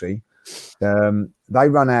Chelsea. They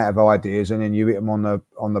run out of ideas and then you hit them on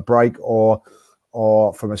the break or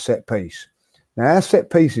from a set piece. Now our set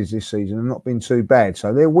pieces this season have not been too bad,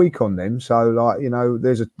 so they're weak on them. So like, you know,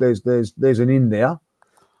 there's an in there.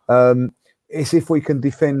 It's if we can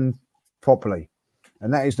defend properly,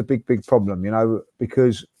 and that is the big problem, you know,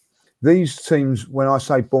 because these teams, when I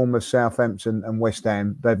say Bournemouth, Southampton and West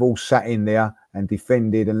Ham, they've all sat in there and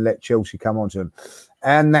defended and let Chelsea come onto them.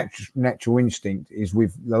 Our natural instinct is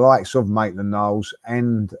with the likes of Maitland-Niles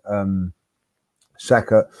and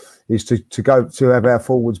Saka is to go to have our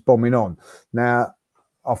forwards bombing on. Now,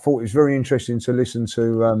 I thought it was very interesting to listen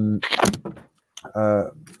to,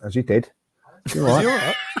 as he did. You're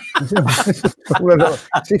right. Have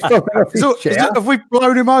we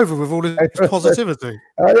blown him over with all his positivity?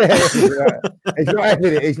 Oh, yeah. He's not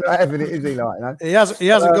having it, is he? Like, no? He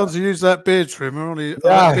hasn't gone to use that beard trimmer on his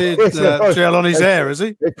beard gel on his hair, has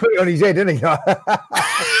he? He put it on his head, didn't he?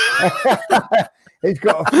 He's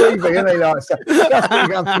got a freebie, isn't he? Like, so that's what he's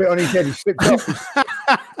going to put it on his head. He slipped off.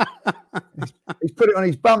 He's put it on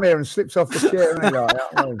his bum here and slips off the chair, isn't he?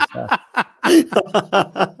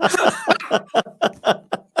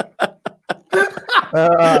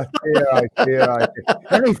 Like, dear.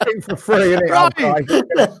 Anything for free, isn't it?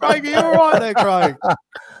 Craig, you all right there, Craig?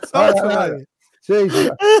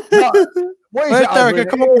 Jesus. Where's Derek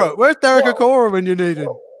Okora? Where's Derek Okora when you need him?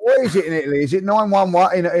 What is it in Italy? Is it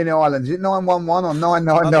 911 in Ireland? Is it 911 or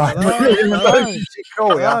 999?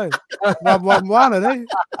 111, isn't he?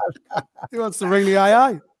 He wants to ring the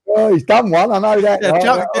AA. Oh, he's done one. I know that.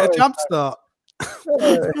 Get a jump start.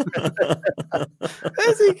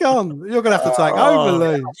 Where's he gone? You're going to have to take over,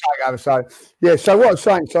 Lee. So, yeah. So what I'm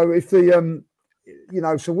saying. So if the, you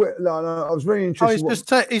know, so I was very interested. Oh,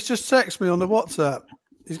 he's just texted me on the WhatsApp.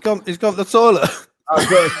 He's gone to the toilet.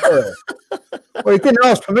 Well, he didn't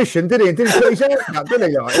ask permission, did he? He didn't put his hand up, did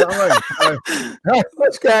he? Like, you know what I mean?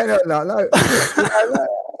 What's going on?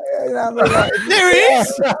 There he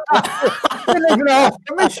is. Didn't even ask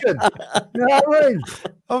permission. You know what I mean?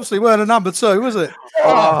 Obviously, weren't a number 2, was it?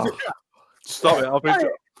 Stop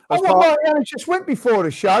it! I just went before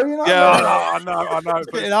the show, you know. Yeah, I know. He's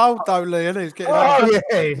getting old, though, Lee, isn't he? He's getting old.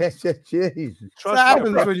 Yeah, that's just jeez. What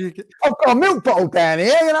happens when you get... I've got a milk bottle down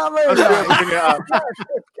here, you know what I mean? What's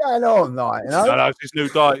going on, like, you know? No, it's this new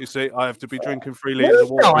diet, you see. I have to be drinking 3 litres of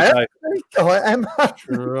water every day.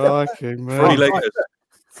 Crikey, man. 3 litres.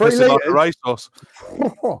 3 litres? Like a racehorse.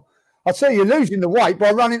 I tell you, you're losing the weight by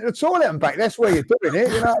running to the toilet and back. That's where you're doing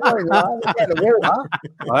it. You know what I mean? Get the water.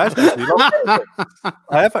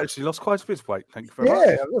 I have actually lost quite a bit of weight. Thank you very much.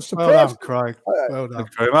 Yeah, that's well done, Craig. Well done. Thank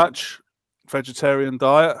you very much. Vegetarian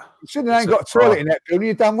diet. You shouldn't have got a toilet in that building.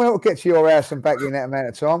 You've done well to get to your house and back in that amount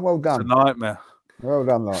of time. Well done. It's a nightmare. Well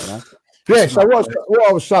done, like that. Yeah, so what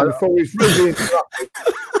I was saying before we was really interrupted.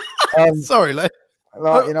 Sorry, Lee.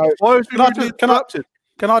 Like, you know, why was we interrupted?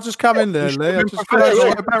 Can I just come in there, Lee? I just can I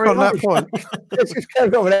just go back on that point. Let's just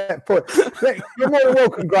go on that point. You're more than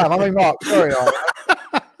welcome, Graham. I mean, Mark. Sorry,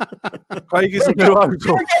 Craig is a new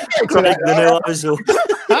Ozil. Craig the new Ozil.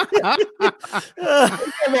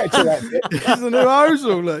 He's the new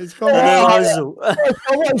Ozil. Look. He's gone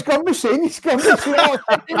He's gone missing. He's gone missing.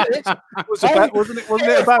 Wasn't it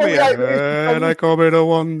Aubameyang? They call me the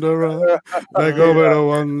Wanderer. They call me the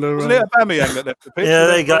Wanderer. Wasn't it Aubameyang that left the pitch? Yeah,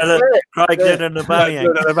 there you go. Look, Craig did and Aubameyang.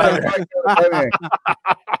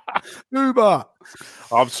 Uber.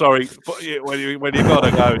 I'm sorry, but when you gotta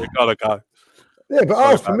go, you gotta go. Yeah, but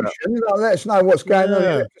ask permission. Let us know what's going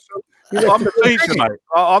on. I'm the teacher, mate.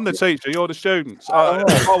 I'm the teacher. You're the students. I want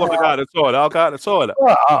to go to the toilet. I'll go to the toilet.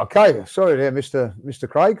 Oh, okay. Sorry there, Mr.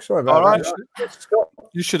 Craig. Sorry about that.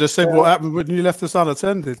 You should have said what happened when you left us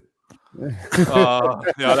unattended. Yeah,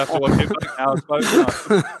 I'd have to watch it back now, I suppose.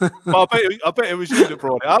 Well, I bet it was you that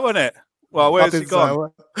brought it up, wasn't it? Well, where's he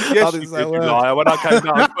gone? Yes, you did, you liar. When I came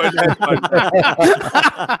down, I put in the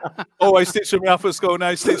headphones. Always stitching me up at school.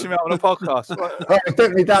 Now he's stitching me up on a podcast. He's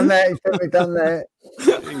definitely done that. He's definitely done that.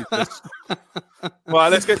 Jesus. Right,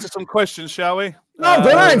 let's get to some questions, shall we? No,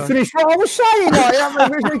 but I ain't finished what I was saying.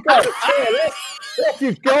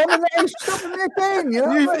 You've gone and then stopping me again. You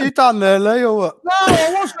know you done there, Lee, or what? No,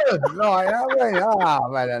 I wasn't. Right,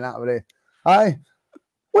 man, enough of it. Hey.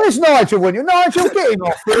 Where's Nigel when you Nigel, get him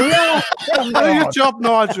off here. Do your job,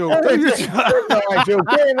 Nigel. Nigel,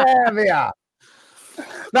 get him out of here.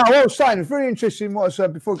 No, what I was saying, it's very interesting what I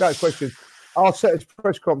said before I go to questions. Arteta's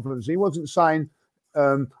press conference, he wasn't saying,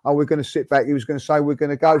 we're going to sit back. He was going to say, we're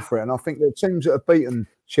going to go for it. And I think the teams that have beaten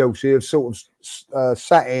Chelsea have sort of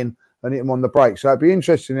sat in and hit them on the break. So it'd be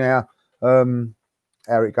interesting how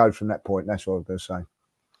it goes from that point. That's what I was going to say.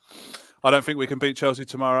 I don't think we can beat Chelsea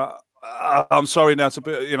tomorrow. I'm sorry now to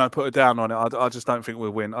put it down on it. I just don't think we'll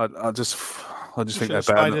win. I just think they're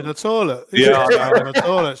better. In the toilet. Yeah, in the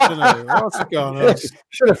toilet, shouldn't he? What's going on?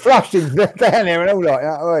 Should have flushed him down there and all like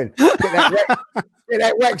that. I mean, get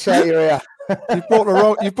that wax out of your ear. You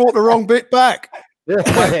brought the wrong bit back. Yeah.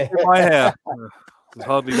 My hair. There's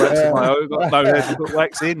hardly wax in my hair. I've got no hair to put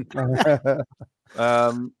wax in.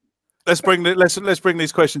 Let's bring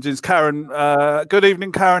these questions in. Karen, good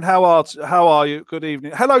evening, Karen. How are you? Good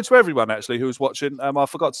evening. Hello to everyone actually who's watching. I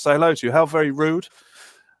forgot to say hello to you. How very rude.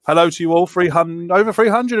 Hello to you all. Over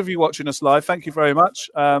 300 of you watching us live. Thank you very much.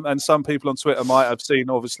 And some people on Twitter might have seen,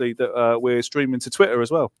 obviously, that we're streaming to Twitter as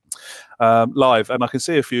well, live, and I can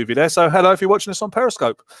see a few of you there. So hello if you're watching us on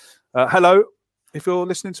Periscope. Hello if you're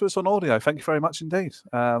listening to us on audio. Thank you very much indeed.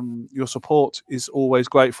 Your support is always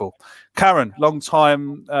grateful. Karen, long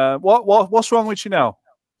time. What's wrong with you now?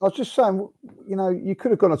 I was just saying, you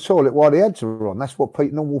could have gone to the toilet while the ads were on. That's what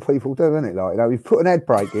normal people do, isn't it? Like, you put an ad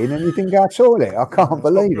break in and you didn't go to the toilet. I can't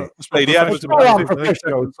believe it. The ad was about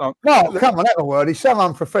unprofessional. No, come on, that word. He's so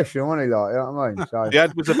unprofessional, isn't he? Like, you know what I mean? So, the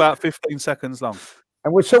ad was about 15 seconds long.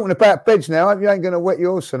 And we're talking about beds now. I hope you ain't going to wet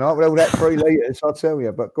yours tonight with all that 3 litres, I'll tell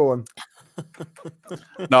you. But go on.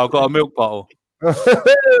 No, I've got a milk bottle.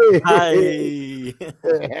 Hey.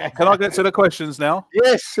 Can I get to the questions now?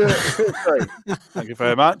 Yes, sir. Thank you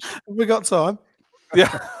very much. We got time. Yeah.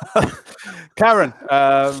 Karen,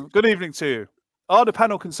 good evening to you. Are the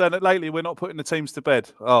panel concerned that lately we're not putting the teams to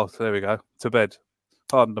bed? Oh, there we go. To bed.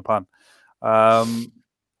 Pardon the pun. I'm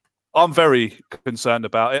very concerned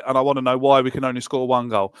about it, and I want to know why we can only score 1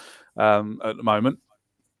 goal at the moment.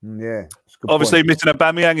 Yeah. Obviously, missing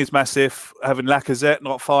Aubameyang is massive. Having Lacazette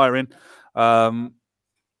not firing.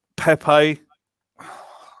 Pepe.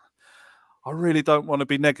 I really don't want to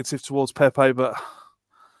be negative towards Pepe, but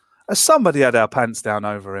has somebody had our pants down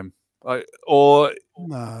over him? No.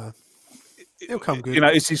 He'll come good.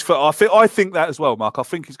 It's his foot. I think that as well, Mark. I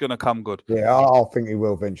think he's going to come good. Yeah, I think he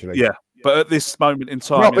will eventually. Yeah. But at this moment in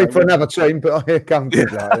time... Not be for another team, but he'll come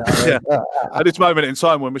good. Yeah. At this moment in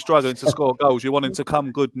time when we're struggling to score goals, you want him to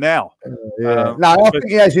come good now. Yeah. No, I think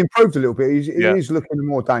he has improved a little bit. He is looking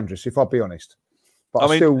more dangerous, if I'll be honest.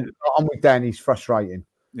 But I'm with Dan. He's frustrating.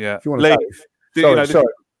 Yeah. If you want to sorry.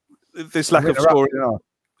 This lack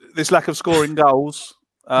of scoring goals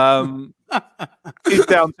is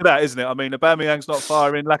down to that, isn't it? I mean, Aubameyang's not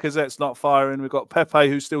firing, Lacazette's not firing. We've got Pepe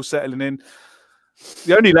who's still settling in.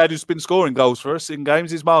 The only lad who's been scoring goals for us in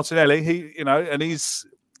games is Martinelli. He's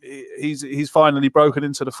finally broken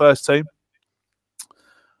into the first team.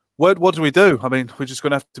 What do we do? I mean, we're just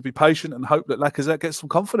going to have to be patient and hope that Lacazette gets some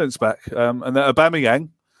confidence back. And that Aubameyang,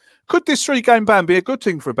 could this 3-game ban be a good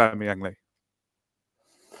thing for Aubameyang, Lee?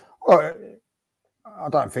 Well, I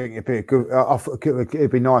don't think it'd be a good.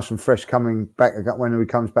 It'd be nice and fresh coming back when he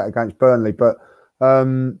comes back against Burnley. But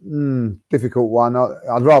Difficult one.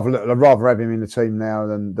 I'd rather have him in the team now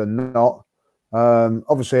than not.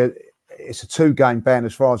 Obviously, it's a 2-game ban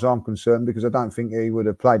as far as I'm concerned, because I don't think he would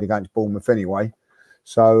have played against Bournemouth anyway.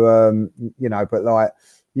 So but like,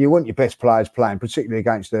 you want your best players playing, particularly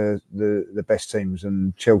against the best teams,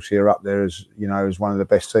 and Chelsea are up there as as one of the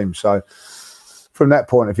best teams. So from that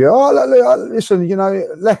point of view, listen,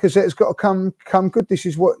 Lacazette's got to come good. This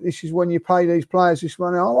is when you pay these players this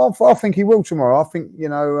money. I think he will tomorrow. I think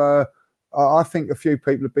I think a few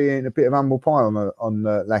people are being a bit of humble pie on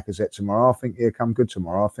Lacazette tomorrow. I think he'll come good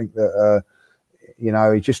tomorrow. I think that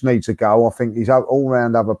he just needs to go. I think his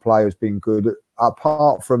all-round other players been good,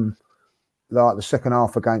 apart from like the second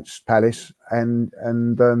half against Palace, and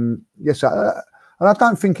yes. And I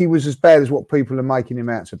don't think he was as bad as what people are making him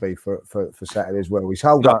out to be for Saturday as well. His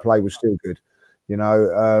hold-up play was still good,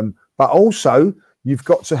 but also you've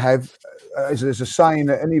got to have, as there's a saying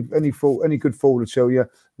that any good forward will tell you,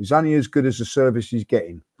 he's only as good as the service he's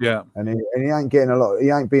getting. Yeah, and he ain't getting a lot.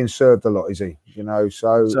 He ain't being served a lot, is he?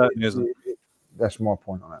 So certainly isn't. That's my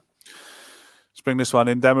point on it. Let's bring this one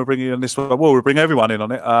in. Dan, we'll bring you on this one. Well, we'll bring everyone in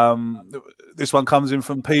on it. This one comes in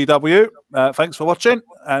from PW. Thanks for watching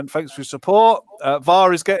and thanks for your support.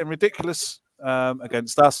 VAR is getting ridiculous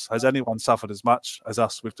against us. Has anyone suffered as much as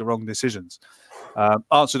us with the wrong decisions?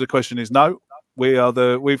 Answer to the question is no.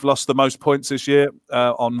 We've lost the most points this year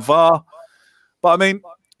on VAR. But I mean,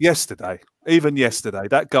 even yesterday,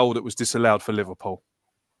 that goal that was disallowed for Liverpool,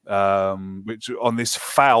 which on this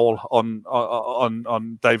foul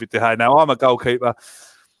on David De Gea. Now, I'm a goalkeeper.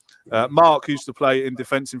 Mark used to play in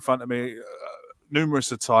defence in front of me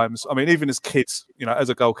numerous of times. I mean, even as kids, as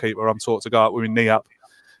a goalkeeper, I'm taught to go up with my knee up.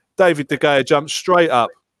 David De Gea jumps straight up.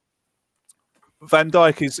 Van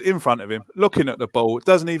Dijk is in front of him, looking at the ball,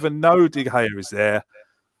 doesn't even know De Gea is there.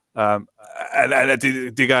 And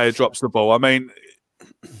De Gea drops the ball. I mean,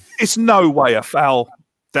 it's no way a foul,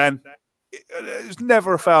 Dan. It's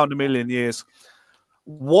never a foul in a million years.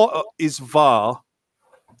 What is VAR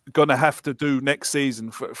going to have to do next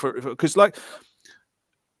season? Because,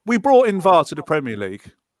 we brought in VAR to the Premier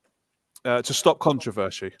League to stop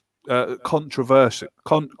controversy. Controversy.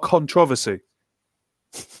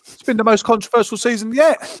 It's been the most controversial season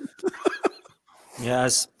yet. Yeah,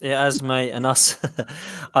 it has, mate. And I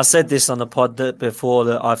said this on the pod before,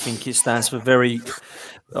 that I think it stands for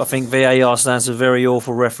I think VAR stands for very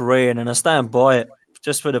awful refereeing, and I stand by it,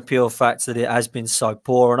 just for the pure fact that it has been so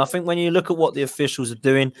poor. And I think when you look at what the officials are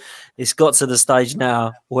doing, it's got to the stage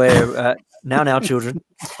now where now children,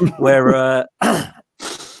 where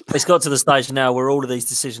it's got to the stage now where all of these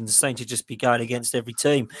decisions seem to just be going against every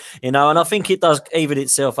team, and I think it does even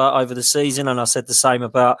itself out over the season. And I said the same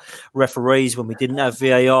about referees when we didn't have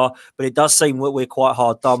VAR, but it does seem that we're quite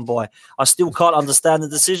hard done by. I still can't understand the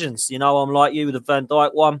decisions. I'm like you with the Van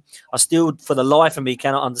Dijk one. I still, for the life of me,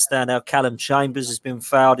 cannot understand how Callum Chambers has been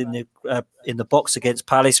fouled in the box against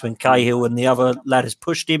Palace when Cahill and the other lad has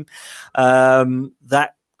pushed him.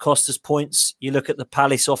 That cost us points. You look at the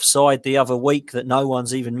Palace offside the other week that no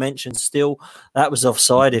one's even mentioned still. That was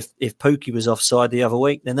offside. If Pookie was offside the other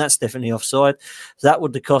week, then that's definitely offside. That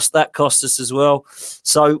cost us as well.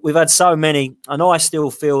 So we've had so many, and I still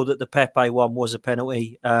feel that the Pepe one was a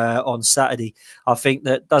penalty on Saturday. I think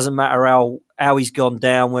that doesn't matter how he's gone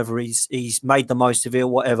down, whether he's made the most of it or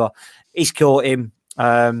whatever. He's caught him.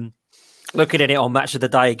 Looking at it on Match of the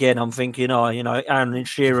Day again, I'm thinking, Alan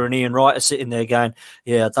Shearer and Ian Wright are sitting there going,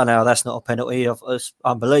 yeah, I don't know how that's not a penalty. It's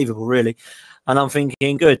unbelievable, really. And I'm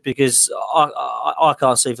thinking, good, because I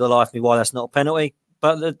can't see for the life of me why that's not a penalty.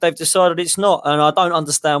 But they've decided it's not. And I don't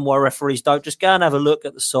understand why referees don't just go and have a look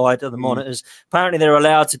at the side of the monitors. Apparently, they're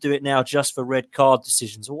allowed to do it now just for red card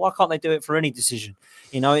decisions. Well, why can't they do it for any decision?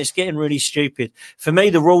 It's getting really stupid. For me,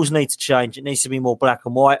 the rules need to change. It needs to be more black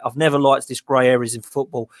and white. I've never liked this grey areas in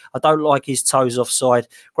football. I don't like his toes offside.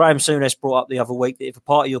 Graham Souness brought up the other week that if a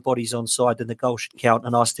part of your body's onside, then the goal should count.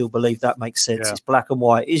 And I still believe that makes sense. Yeah. It's black and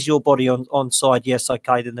white. Is your body onside? Yes,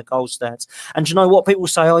 okay, then the goal stands. And do you know what? People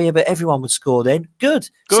say, oh, yeah, but everyone would score then. Good.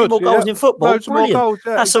 See more goals in football. Brilliant. Goals,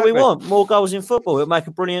 that's exactly what we want. More goals in football. It'll make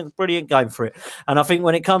a brilliant game for it. And I think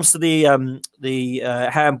when it comes to the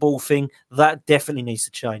handball thing, that definitely needs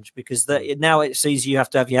to change, because now it sees you have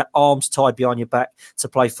to have your arms tied behind your back to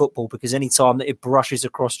play football, because any time that it brushes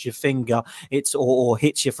across your finger, or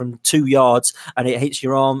hits you from 2 yards and it hits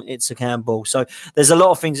your arm, it's a handball. So there's a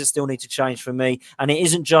lot of things that still need to change for me. And it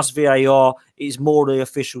isn't just VAR. It's more the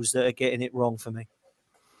officials that are getting it wrong for me.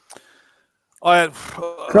 Can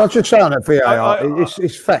I just say on that VAR?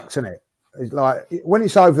 It's facts, isn't it? It's like when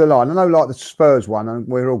it's over the line. I know, like the Spurs one, and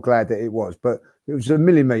we're all glad that it was. But It was a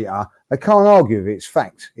millimetre. They can't argue with it. It's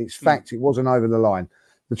fact. It's fact. It wasn't over the line.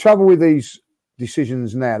 The trouble with these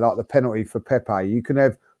decisions now, like the penalty for Pepe, you can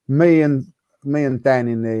have me and Dan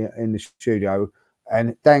in the studio,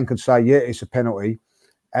 and Dan could say, yeah, it's a penalty.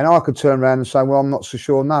 And I could turn around and say, well, I'm not so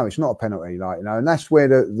sure. No, it's not a penalty. And that's where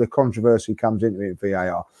the controversy comes into it,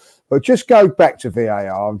 VAR. But just go back to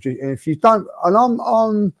VAR. If you don't, and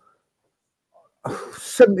I'm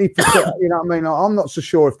 70%, you know what I mean? I'm not so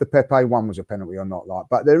sure if the Pepe one was a penalty or not,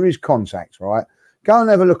 but there is contact, right? Go and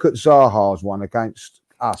have a look at Zaha's one against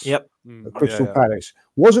us at Crystal Palace.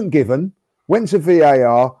 Wasn't given, went to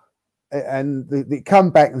VAR, and they come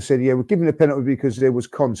back and said, yeah, we're giving a penalty because there was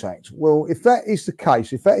contact. Well, if that is the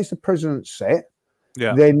case, if that is the president's set,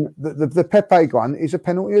 then the Pepe one is a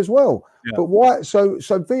penalty as well. Yeah. But why? So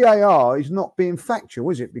VAR is not being factual,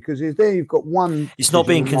 is it? Because there you've got one. It's not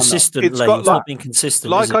being consistent. It's not being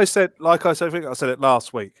consistent. Like I said, I think I said it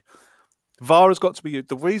last week. VAR has got to be.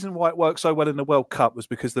 The reason why it worked so well in the World Cup was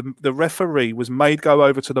because the referee was made go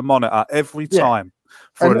over to the monitor every time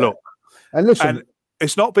for a look. And listen. And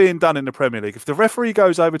it's not being done in the Premier League. If the referee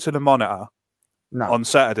goes over to the monitor on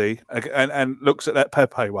Saturday and looks at that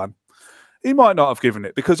Pepe one, he might not have given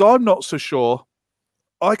it, because I'm not so sure.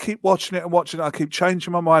 I keep watching it and watching it. I keep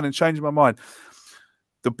changing my mind and changing my mind.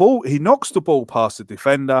 The ball, he knocks the ball past the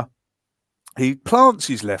defender. He plants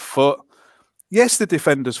his left foot. Yes, the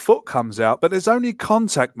defender's foot comes out, but there's only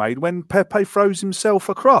contact made when Pepe throws himself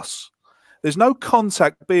across. There's no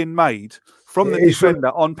contact being made from the defender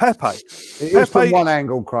on Pepe. It is from one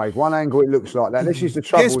angle, Craig. One angle it looks like that. This is the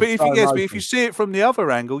trouble. Yes, but if you see it from the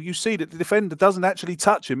other angle, you see that the defender doesn't actually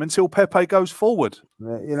touch him until Pepe goes forward.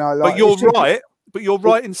 But you're right. But you're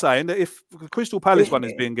right in saying that if the Crystal Palace one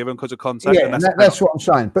is being given because of contact, that's what I'm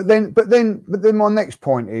saying. But then my next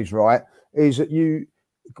point is that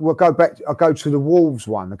we'll go back. I'll go to the Wolves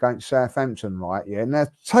one against Southampton, right? Yeah. Now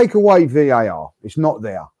take away VAR. It's not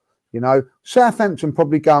there. Southampton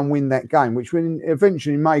probably go and win that game, which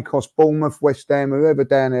eventually may cost Bournemouth, West Ham, whoever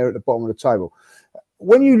down there at the bottom of the table.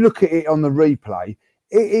 When you look at it on the replay,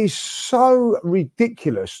 it is so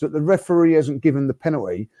ridiculous that the referee hasn't given the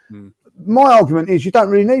penalty. My argument is you don't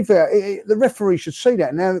really need that. The referee should see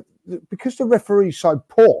that. Now, because the referee's so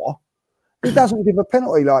poor, he doesn't give a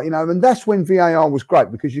penalty, and that's when VAR was great,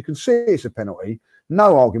 because you can see it's a penalty.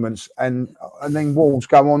 No arguments, and then Wolves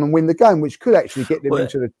go on and win the game, which could actually get them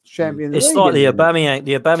into the Champions League. It's like the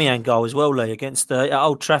Aubameyang goal as well, Lee, against at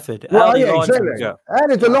Old Trafford. Well, exactly. How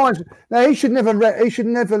did the lines? Now he should never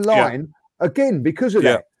line again because of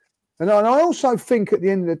that. And I also think at the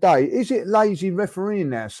end of the day, is it lazy refereeing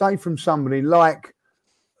now? Say from somebody like,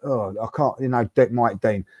 Mike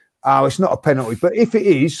Dean. Oh, it's not a penalty, but if it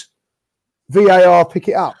is, VAR pick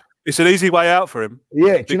it up. It's an easy way out for him.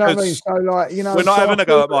 Yeah, do you know what I mean? So, we're not having a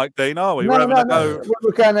go at Mike Dean, are we? No.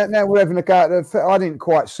 We're going at now. We're having a go at I didn't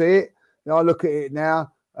quite see it. I look at it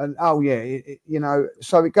now, and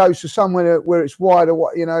so it goes to somewhere where it's wider.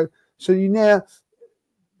 So you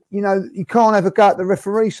can't have a go at the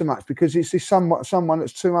referee so much because it's this someone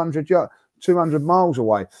that's 200 miles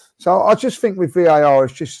away. So I just think with VAR,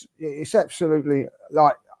 it's absolutely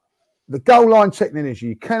like the goal line technology.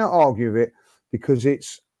 You cannot argue with it because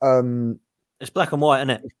it's black and white, isn't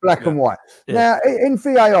it? It's black and white. Yeah. Now, in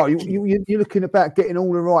VAR, you're looking about getting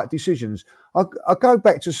all the right decisions. I go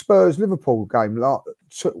back to Spurs-Liverpool game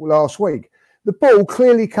last week. The ball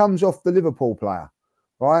clearly comes off the Liverpool player,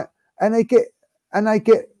 right? And they get,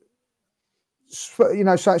 so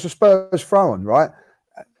it's a Spurs throw-in, right?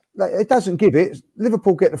 It doesn't give it.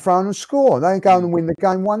 Liverpool get the throw-in and score. They go and win the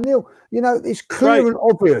game 1-0. It's clear and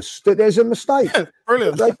obvious that there's a mistake. Yeah,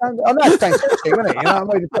 brilliant. I know it's fantastic, isn't it? I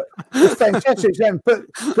mean? It's fantastic. But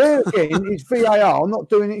there again, it's VAR not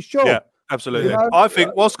doing its job. Yeah, absolutely. I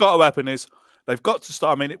think what's got to happen is they've got to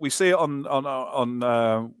start. I mean, we see it on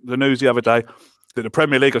the news the other day that the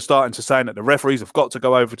Premier League are starting to say that the referees have got to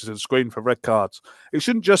go over to the screen for red cards. It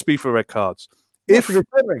shouldn't just be for red cards.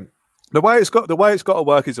 The way it's got to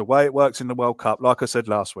work is the way it works in the World Cup. Like I said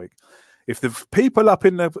last week, if the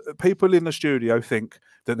people in the studio think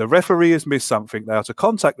that the referee has missed something, they have to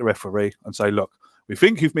contact the referee and say, "Look, we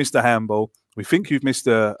think you've missed a handball. We think you've missed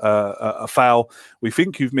a foul. We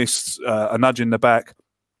think you've missed a nudge in the back.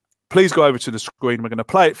 Please go over to the screen. We're going to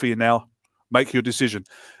play it for you now. Make your decision."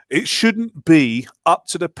 It shouldn't be up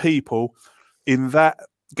to the people in that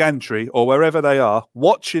gantry or wherever they are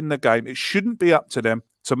watching the game. It shouldn't be up to them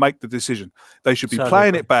to make the decision. They should be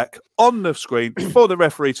playing it back on the screen for the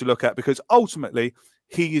referee to look at, because ultimately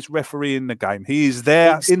he is refereeing the game. He is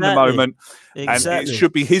there in the moment, and it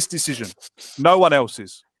should be his decision, no one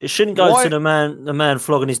else's. It shouldn't go to the man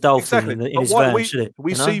flogging his dolphin in his van, should it?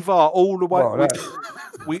 We see VAR all the way. Well,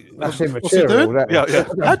 that's immaterial.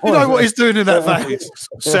 How do you know what he's doing in that van? He's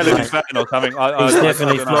selling his van or something.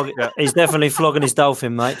 He's definitely flogging his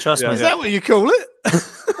dolphin, mate. Trust me. Is that what you call it?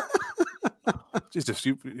 Jesus,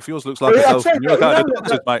 if yours looks like a dolphin, you're going to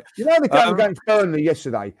doctors, mate. You know the game against Burnley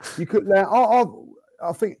yesterday. You could. I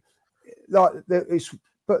think like it's.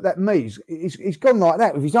 But that he's gone like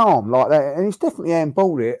that with his arm like that, and he's definitely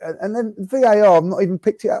handballed it. And then VAR have not even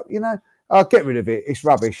picked it up. You know, I'll get rid of it. It's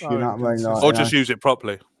rubbish. You know what I mean? Like, or just use it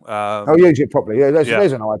properly. I'll use it properly. Yeah,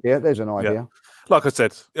 there's an idea. There's an idea. Yeah. Like I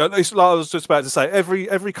said, it's like I was just about to say.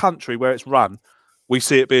 Every country where it's run, we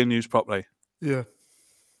see it being used properly. Yeah.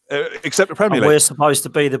 Except the Premier League. We're supposed to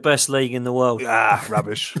be the best league in the world.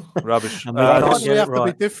 Rubbish. Rubbish. Why do we have to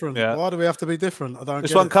be different? Yeah. Why do we have to be different? I don't.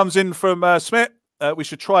 This one comes in from Smith. We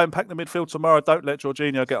should try and pack the midfield tomorrow. Don't let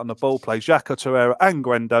Jorginho get on the ball. Play Xhaka, Torreira and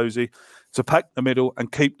Guendouzi to pack the middle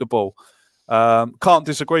and keep the ball. Can't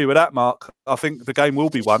disagree with that, Mark. I think the game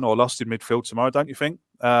will be won or lost in midfield tomorrow, don't you think?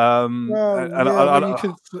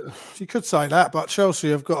 You could say that, but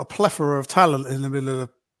Chelsea have got a plethora of talent in the middle of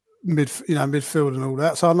the midfield and all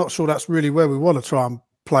that. So I'm not sure that's really where we want to try and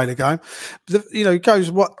play the game. It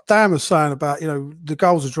goes what Dan was saying about, the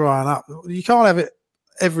goals are drying up. You can't have it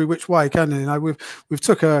every which way, can you? We've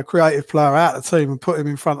took a creative player out of the team and put him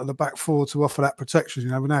in front of the back four to offer that protection.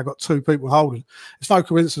 We've now got two people holding. It's no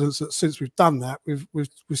coincidence that since we've done that, we've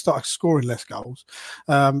started scoring less goals.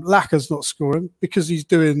 Lacker's not scoring because he's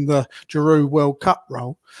doing the Giroud World Cup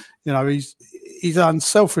role. He's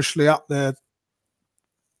unselfishly up there,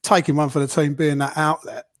 taking one for the team, being that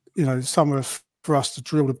outlet. Somewhere for us to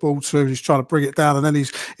drill the ball to. He's trying to bring it down, and then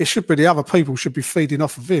it should be the other people should be feeding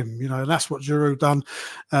off of him, and that's what Giroud done.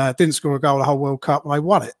 Didn't score a goal the whole World Cup, and they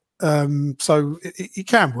won it. So it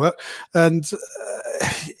can work, and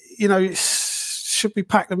it should be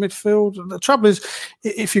packed the midfield. The trouble is,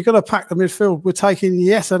 if you're going to pack the midfield, we're taking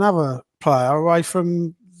yet another player away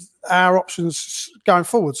from our options going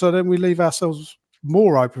forward. So then we leave ourselves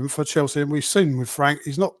more open for Chelsea, and we've seen with Frank,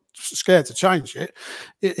 he's not scared to change it.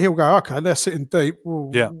 He'll go, okay, they're sitting deep.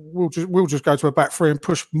 We'll just go to a back three and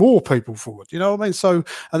push more people forward. You know what I mean? So,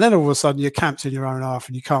 and then all of a sudden you're camped in your own half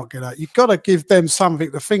and you can't get out. You've got to give them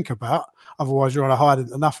something to think about. Otherwise, you're on a hide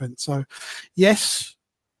into nothing. So, yes,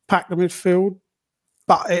 pack the midfield,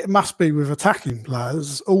 but it must be with attacking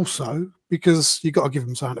players also, because you've got to give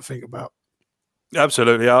them something to think about.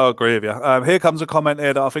 Absolutely, I agree with you. Here comes a comment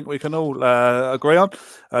here that I think we can all agree on.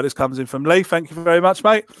 This comes in from Lee. Thank you very much,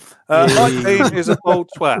 mate. Mike Dean is a bold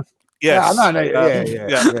twat. Yes. Yeah,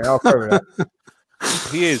 I'll agree with that.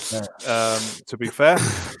 He is, to be fair.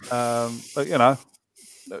 But,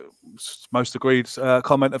 most agreed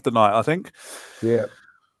comment of the night, I think. Yeah.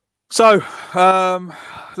 So,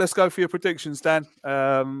 let's go for your predictions, Dan.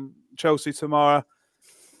 Chelsea tomorrow.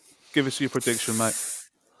 Give us your prediction, mate.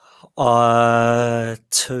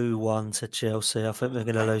 2-1 to Chelsea. I think we're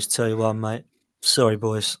going to lose 2-1, mate. Sorry,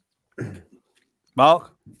 boys.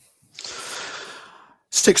 Mark?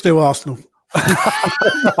 6-2 Arsenal.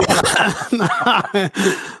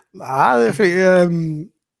 I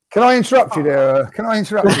think, can I interrupt you there?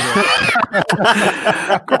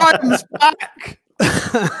 Crichton's back.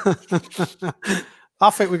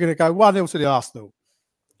 I think we're going to go 1-0 to the Arsenal.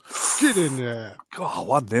 Get in there.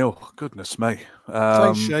 God, 1-0. Goodness me.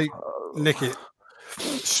 Clean sheet. Lick it.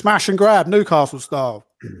 Smash and grab, Newcastle style.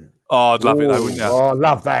 Oh, I'd love it though, wouldn't you? Oh, I'd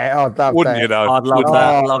love that. Wouldn't you though? I'd love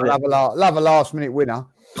that. Love a last minute winner.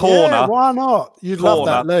 Corner. Yeah, why not? You'd love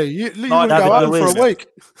that, Lee. You would go home for a week.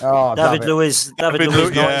 Oh, David Luiz. Last one in the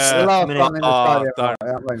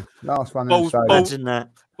stadium. Last one in the stadium. Imagine that.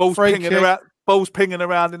 Ball's pinging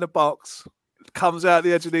around in the box. Comes out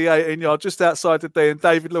the edge of the 18-yard, just outside the D, and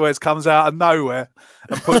David Luiz comes out of nowhere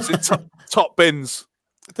and puts it top bins.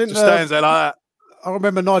 Just stands there like that. I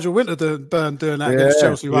remember Nigel Winterburn doing that against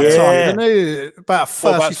Chelsea one time, didn't he? About a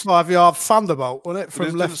 35-yard thunderbolt, wasn't it,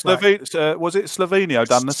 from left back? Was it Slovenio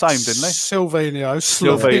done the same, didn't he? Slovenia,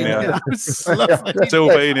 same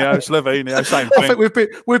thing. I think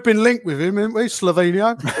we've been linked with him, haven't we,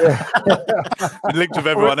 Slovenia? Been linked with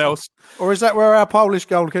everyone else. Or is that where our Polish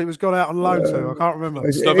goalkeeper's gone out on loan to? I can't remember.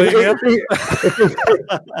 Slovenia?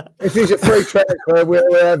 If he's a free transfer,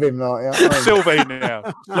 we'll have him.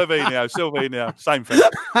 Slovenia. Same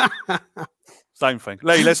thing.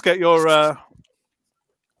 Lee, let's get your. I'm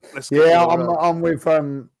with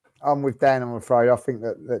Dan. I'm afraid. I think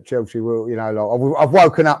that Chelsea will. I've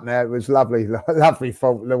woken up now. It was lovely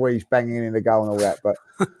fault. Louise banging in the goal and all that. But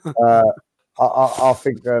I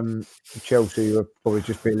think Chelsea will probably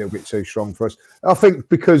just be a little bit too strong for us. I think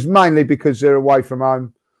mainly because they're away from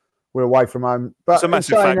home. We're away from home. But it's a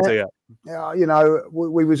massive factor, yeah. You know,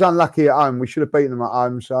 we was unlucky at home. We should have beaten them at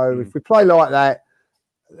home. So if we play like that,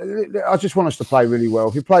 I just want us to play really well.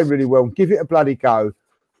 If we play really well and give it a bloody go,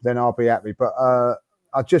 then I'll be happy. But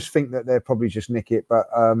I just think that they'll probably just nick it. But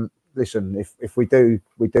listen, if we do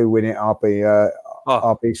win it, I'll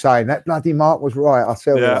be saying that bloody Mark was right. I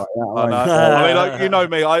tell you. Like, I know. I mean, like, you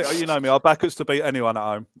know me. I back us to beat anyone at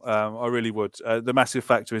home. I really would. The massive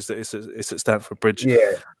factor is that it's at Stamford Bridge. Yeah.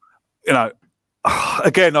 You know,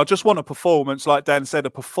 again, I just want a performance. Like Dan said, a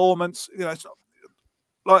performance. You know,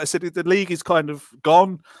 like I said, the league is kind of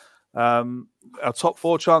gone. Our top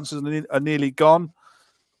 4 chances are nearly gone.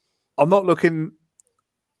 I'm not looking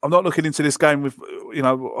into this game with, you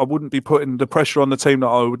know, I wouldn't be putting the pressure on the team that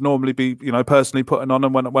I would normally be, you know, personally putting on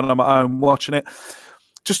them when I'm at home watching it.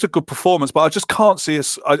 Just a good performance, but I just can't see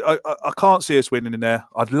us. I can't see us winning in there.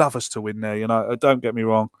 I'd love us to win there. You know, don't get me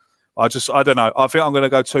wrong. I don't know. I think I'm going to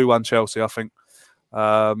go 2-1 Chelsea. I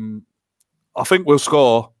think we'll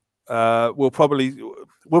score. We'll probably go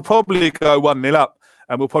 1-0 up,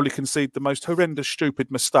 and we'll probably concede the most horrendous, stupid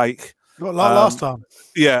mistake. Not like last time.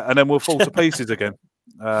 Yeah, and then we'll fall to pieces again.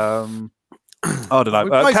 I don't know. We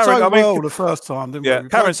played Karen, well the first time, didn't we? Yeah,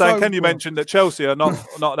 Karen's saying, can you mention that Chelsea are not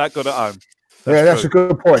that good at home? That's a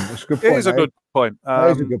good point. That's a good point. It is a good point.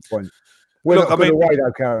 That is a good point. We're not good away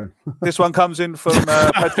though, Karen. This one comes in from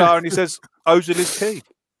Pedgar, and he says Ozil is key.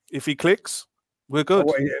 If he clicks, we're good.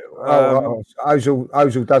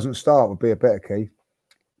 Ozil doesn't start would be a better key.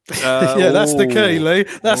 That's the key, Lee.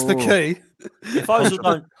 That's the key. If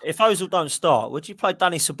Ozil don't start, would you play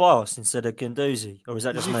Danny Ceballos instead of Guendouzi, or is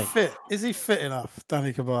that just me? Is he fit enough,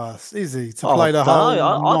 Danny Ceballos? Is he to play the whole?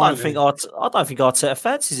 I don't think Arteta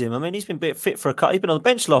fancies him. I mean, he's been a bit fit for a cut. He's been on the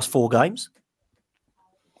bench the last 4 games.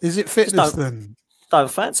 Is it fitness then? Don't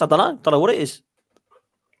fancy. I don't know. Don't know what it is.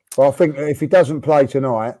 Well, I think if he doesn't play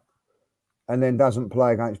tonight and then doesn't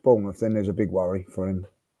play against Bournemouth, then there's a big worry for him.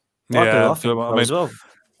 I think as well.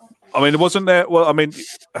 I mean, wasn't there? Well, I mean,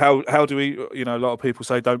 how do we? You know, a lot of people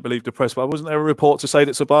say don't believe the press, but wasn't there a report to say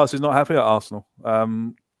that Ceballos is not happy at Arsenal?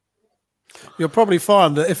 You'll probably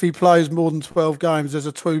find that if he plays more than 12 games, there's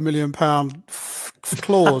a £2 million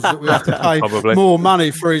clause that we have to pay more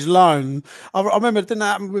money for his loan. I remember it didn't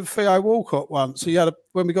happen with Theo Walcott once.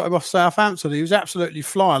 When we got him off Southampton, he was absolutely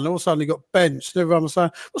flying. All of a sudden, he got benched. Everyone was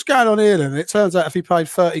saying, "What's going on here?" Then it turns out if he played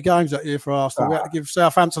 30 games that year for Arsenal, we had to give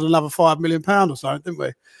Southampton another £5 million or something, didn't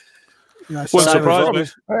we? You know, wouldn't surprise me.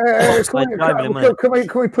 Can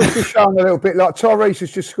we push this show on a little bit? Like Tyrese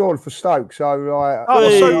has just scored for Stoke, so like,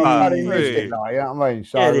 you know what I mean?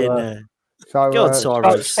 Stoke got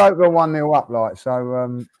 1-0 up, like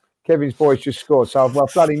so. Kevin's boys just scored, so I've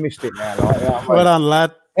bloody missed it now. Like, you know well done,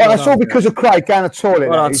 lad. Yeah, that's all because of Craig down the toilet.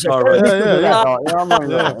 Well done,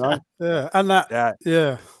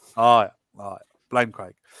 Yeah. All right. Blame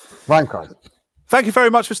Craig. Craig. Thank you very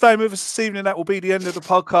much for staying with us this evening. That will be the end of the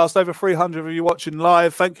podcast. Over 300 of you watching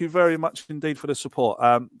live. Thank you very much indeed for the support.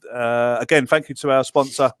 Again, thank you to our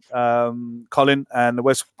sponsor, Colin and the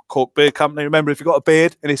West Cork Beard Company. Remember, if you've got a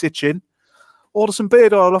beard and it's itching, order some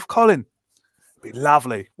beard oil off Colin. It'd be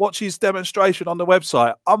lovely. Watch his demonstration on the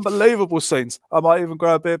website. Unbelievable scenes. I might even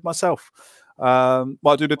grow a beard myself.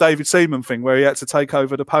 Might do the David Seaman thing where he had to take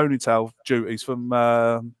over the ponytail duties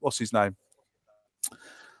from, what's his name?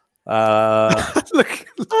 Look,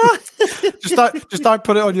 just don't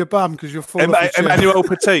put it on your bum because you're full of Emmanuel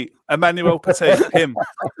Petit, him.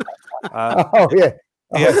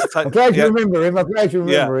 I'm glad you remember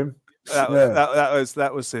him.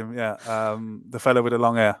 That was him. Yeah, the fellow with the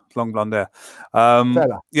long blonde hair.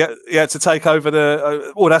 To take over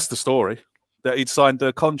the. That's the story, that he'd signed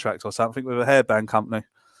a contract or something with a hairband company,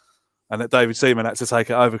 and that David Seaman had to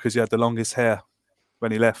take it over because he had the longest hair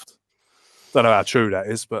when he left. Don't know how true that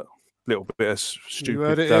is, but a little bit of stupid. You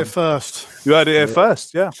heard it here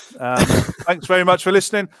first. Yeah. Thanks very much for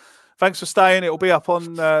listening. Thanks for staying. It will be up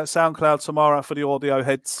on SoundCloud tomorrow for the audio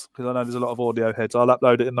heads, because I know there's a lot of audio heads. I'll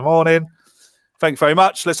upload it in the morning. Thanks very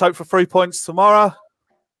much. Let's hope for 3 points tomorrow.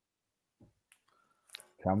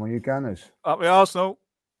 Come on, you Gunners. Up the Arsenal.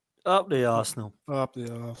 Up the Arsenal. Up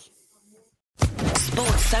the arse.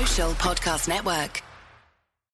 Sports Social Podcast Network.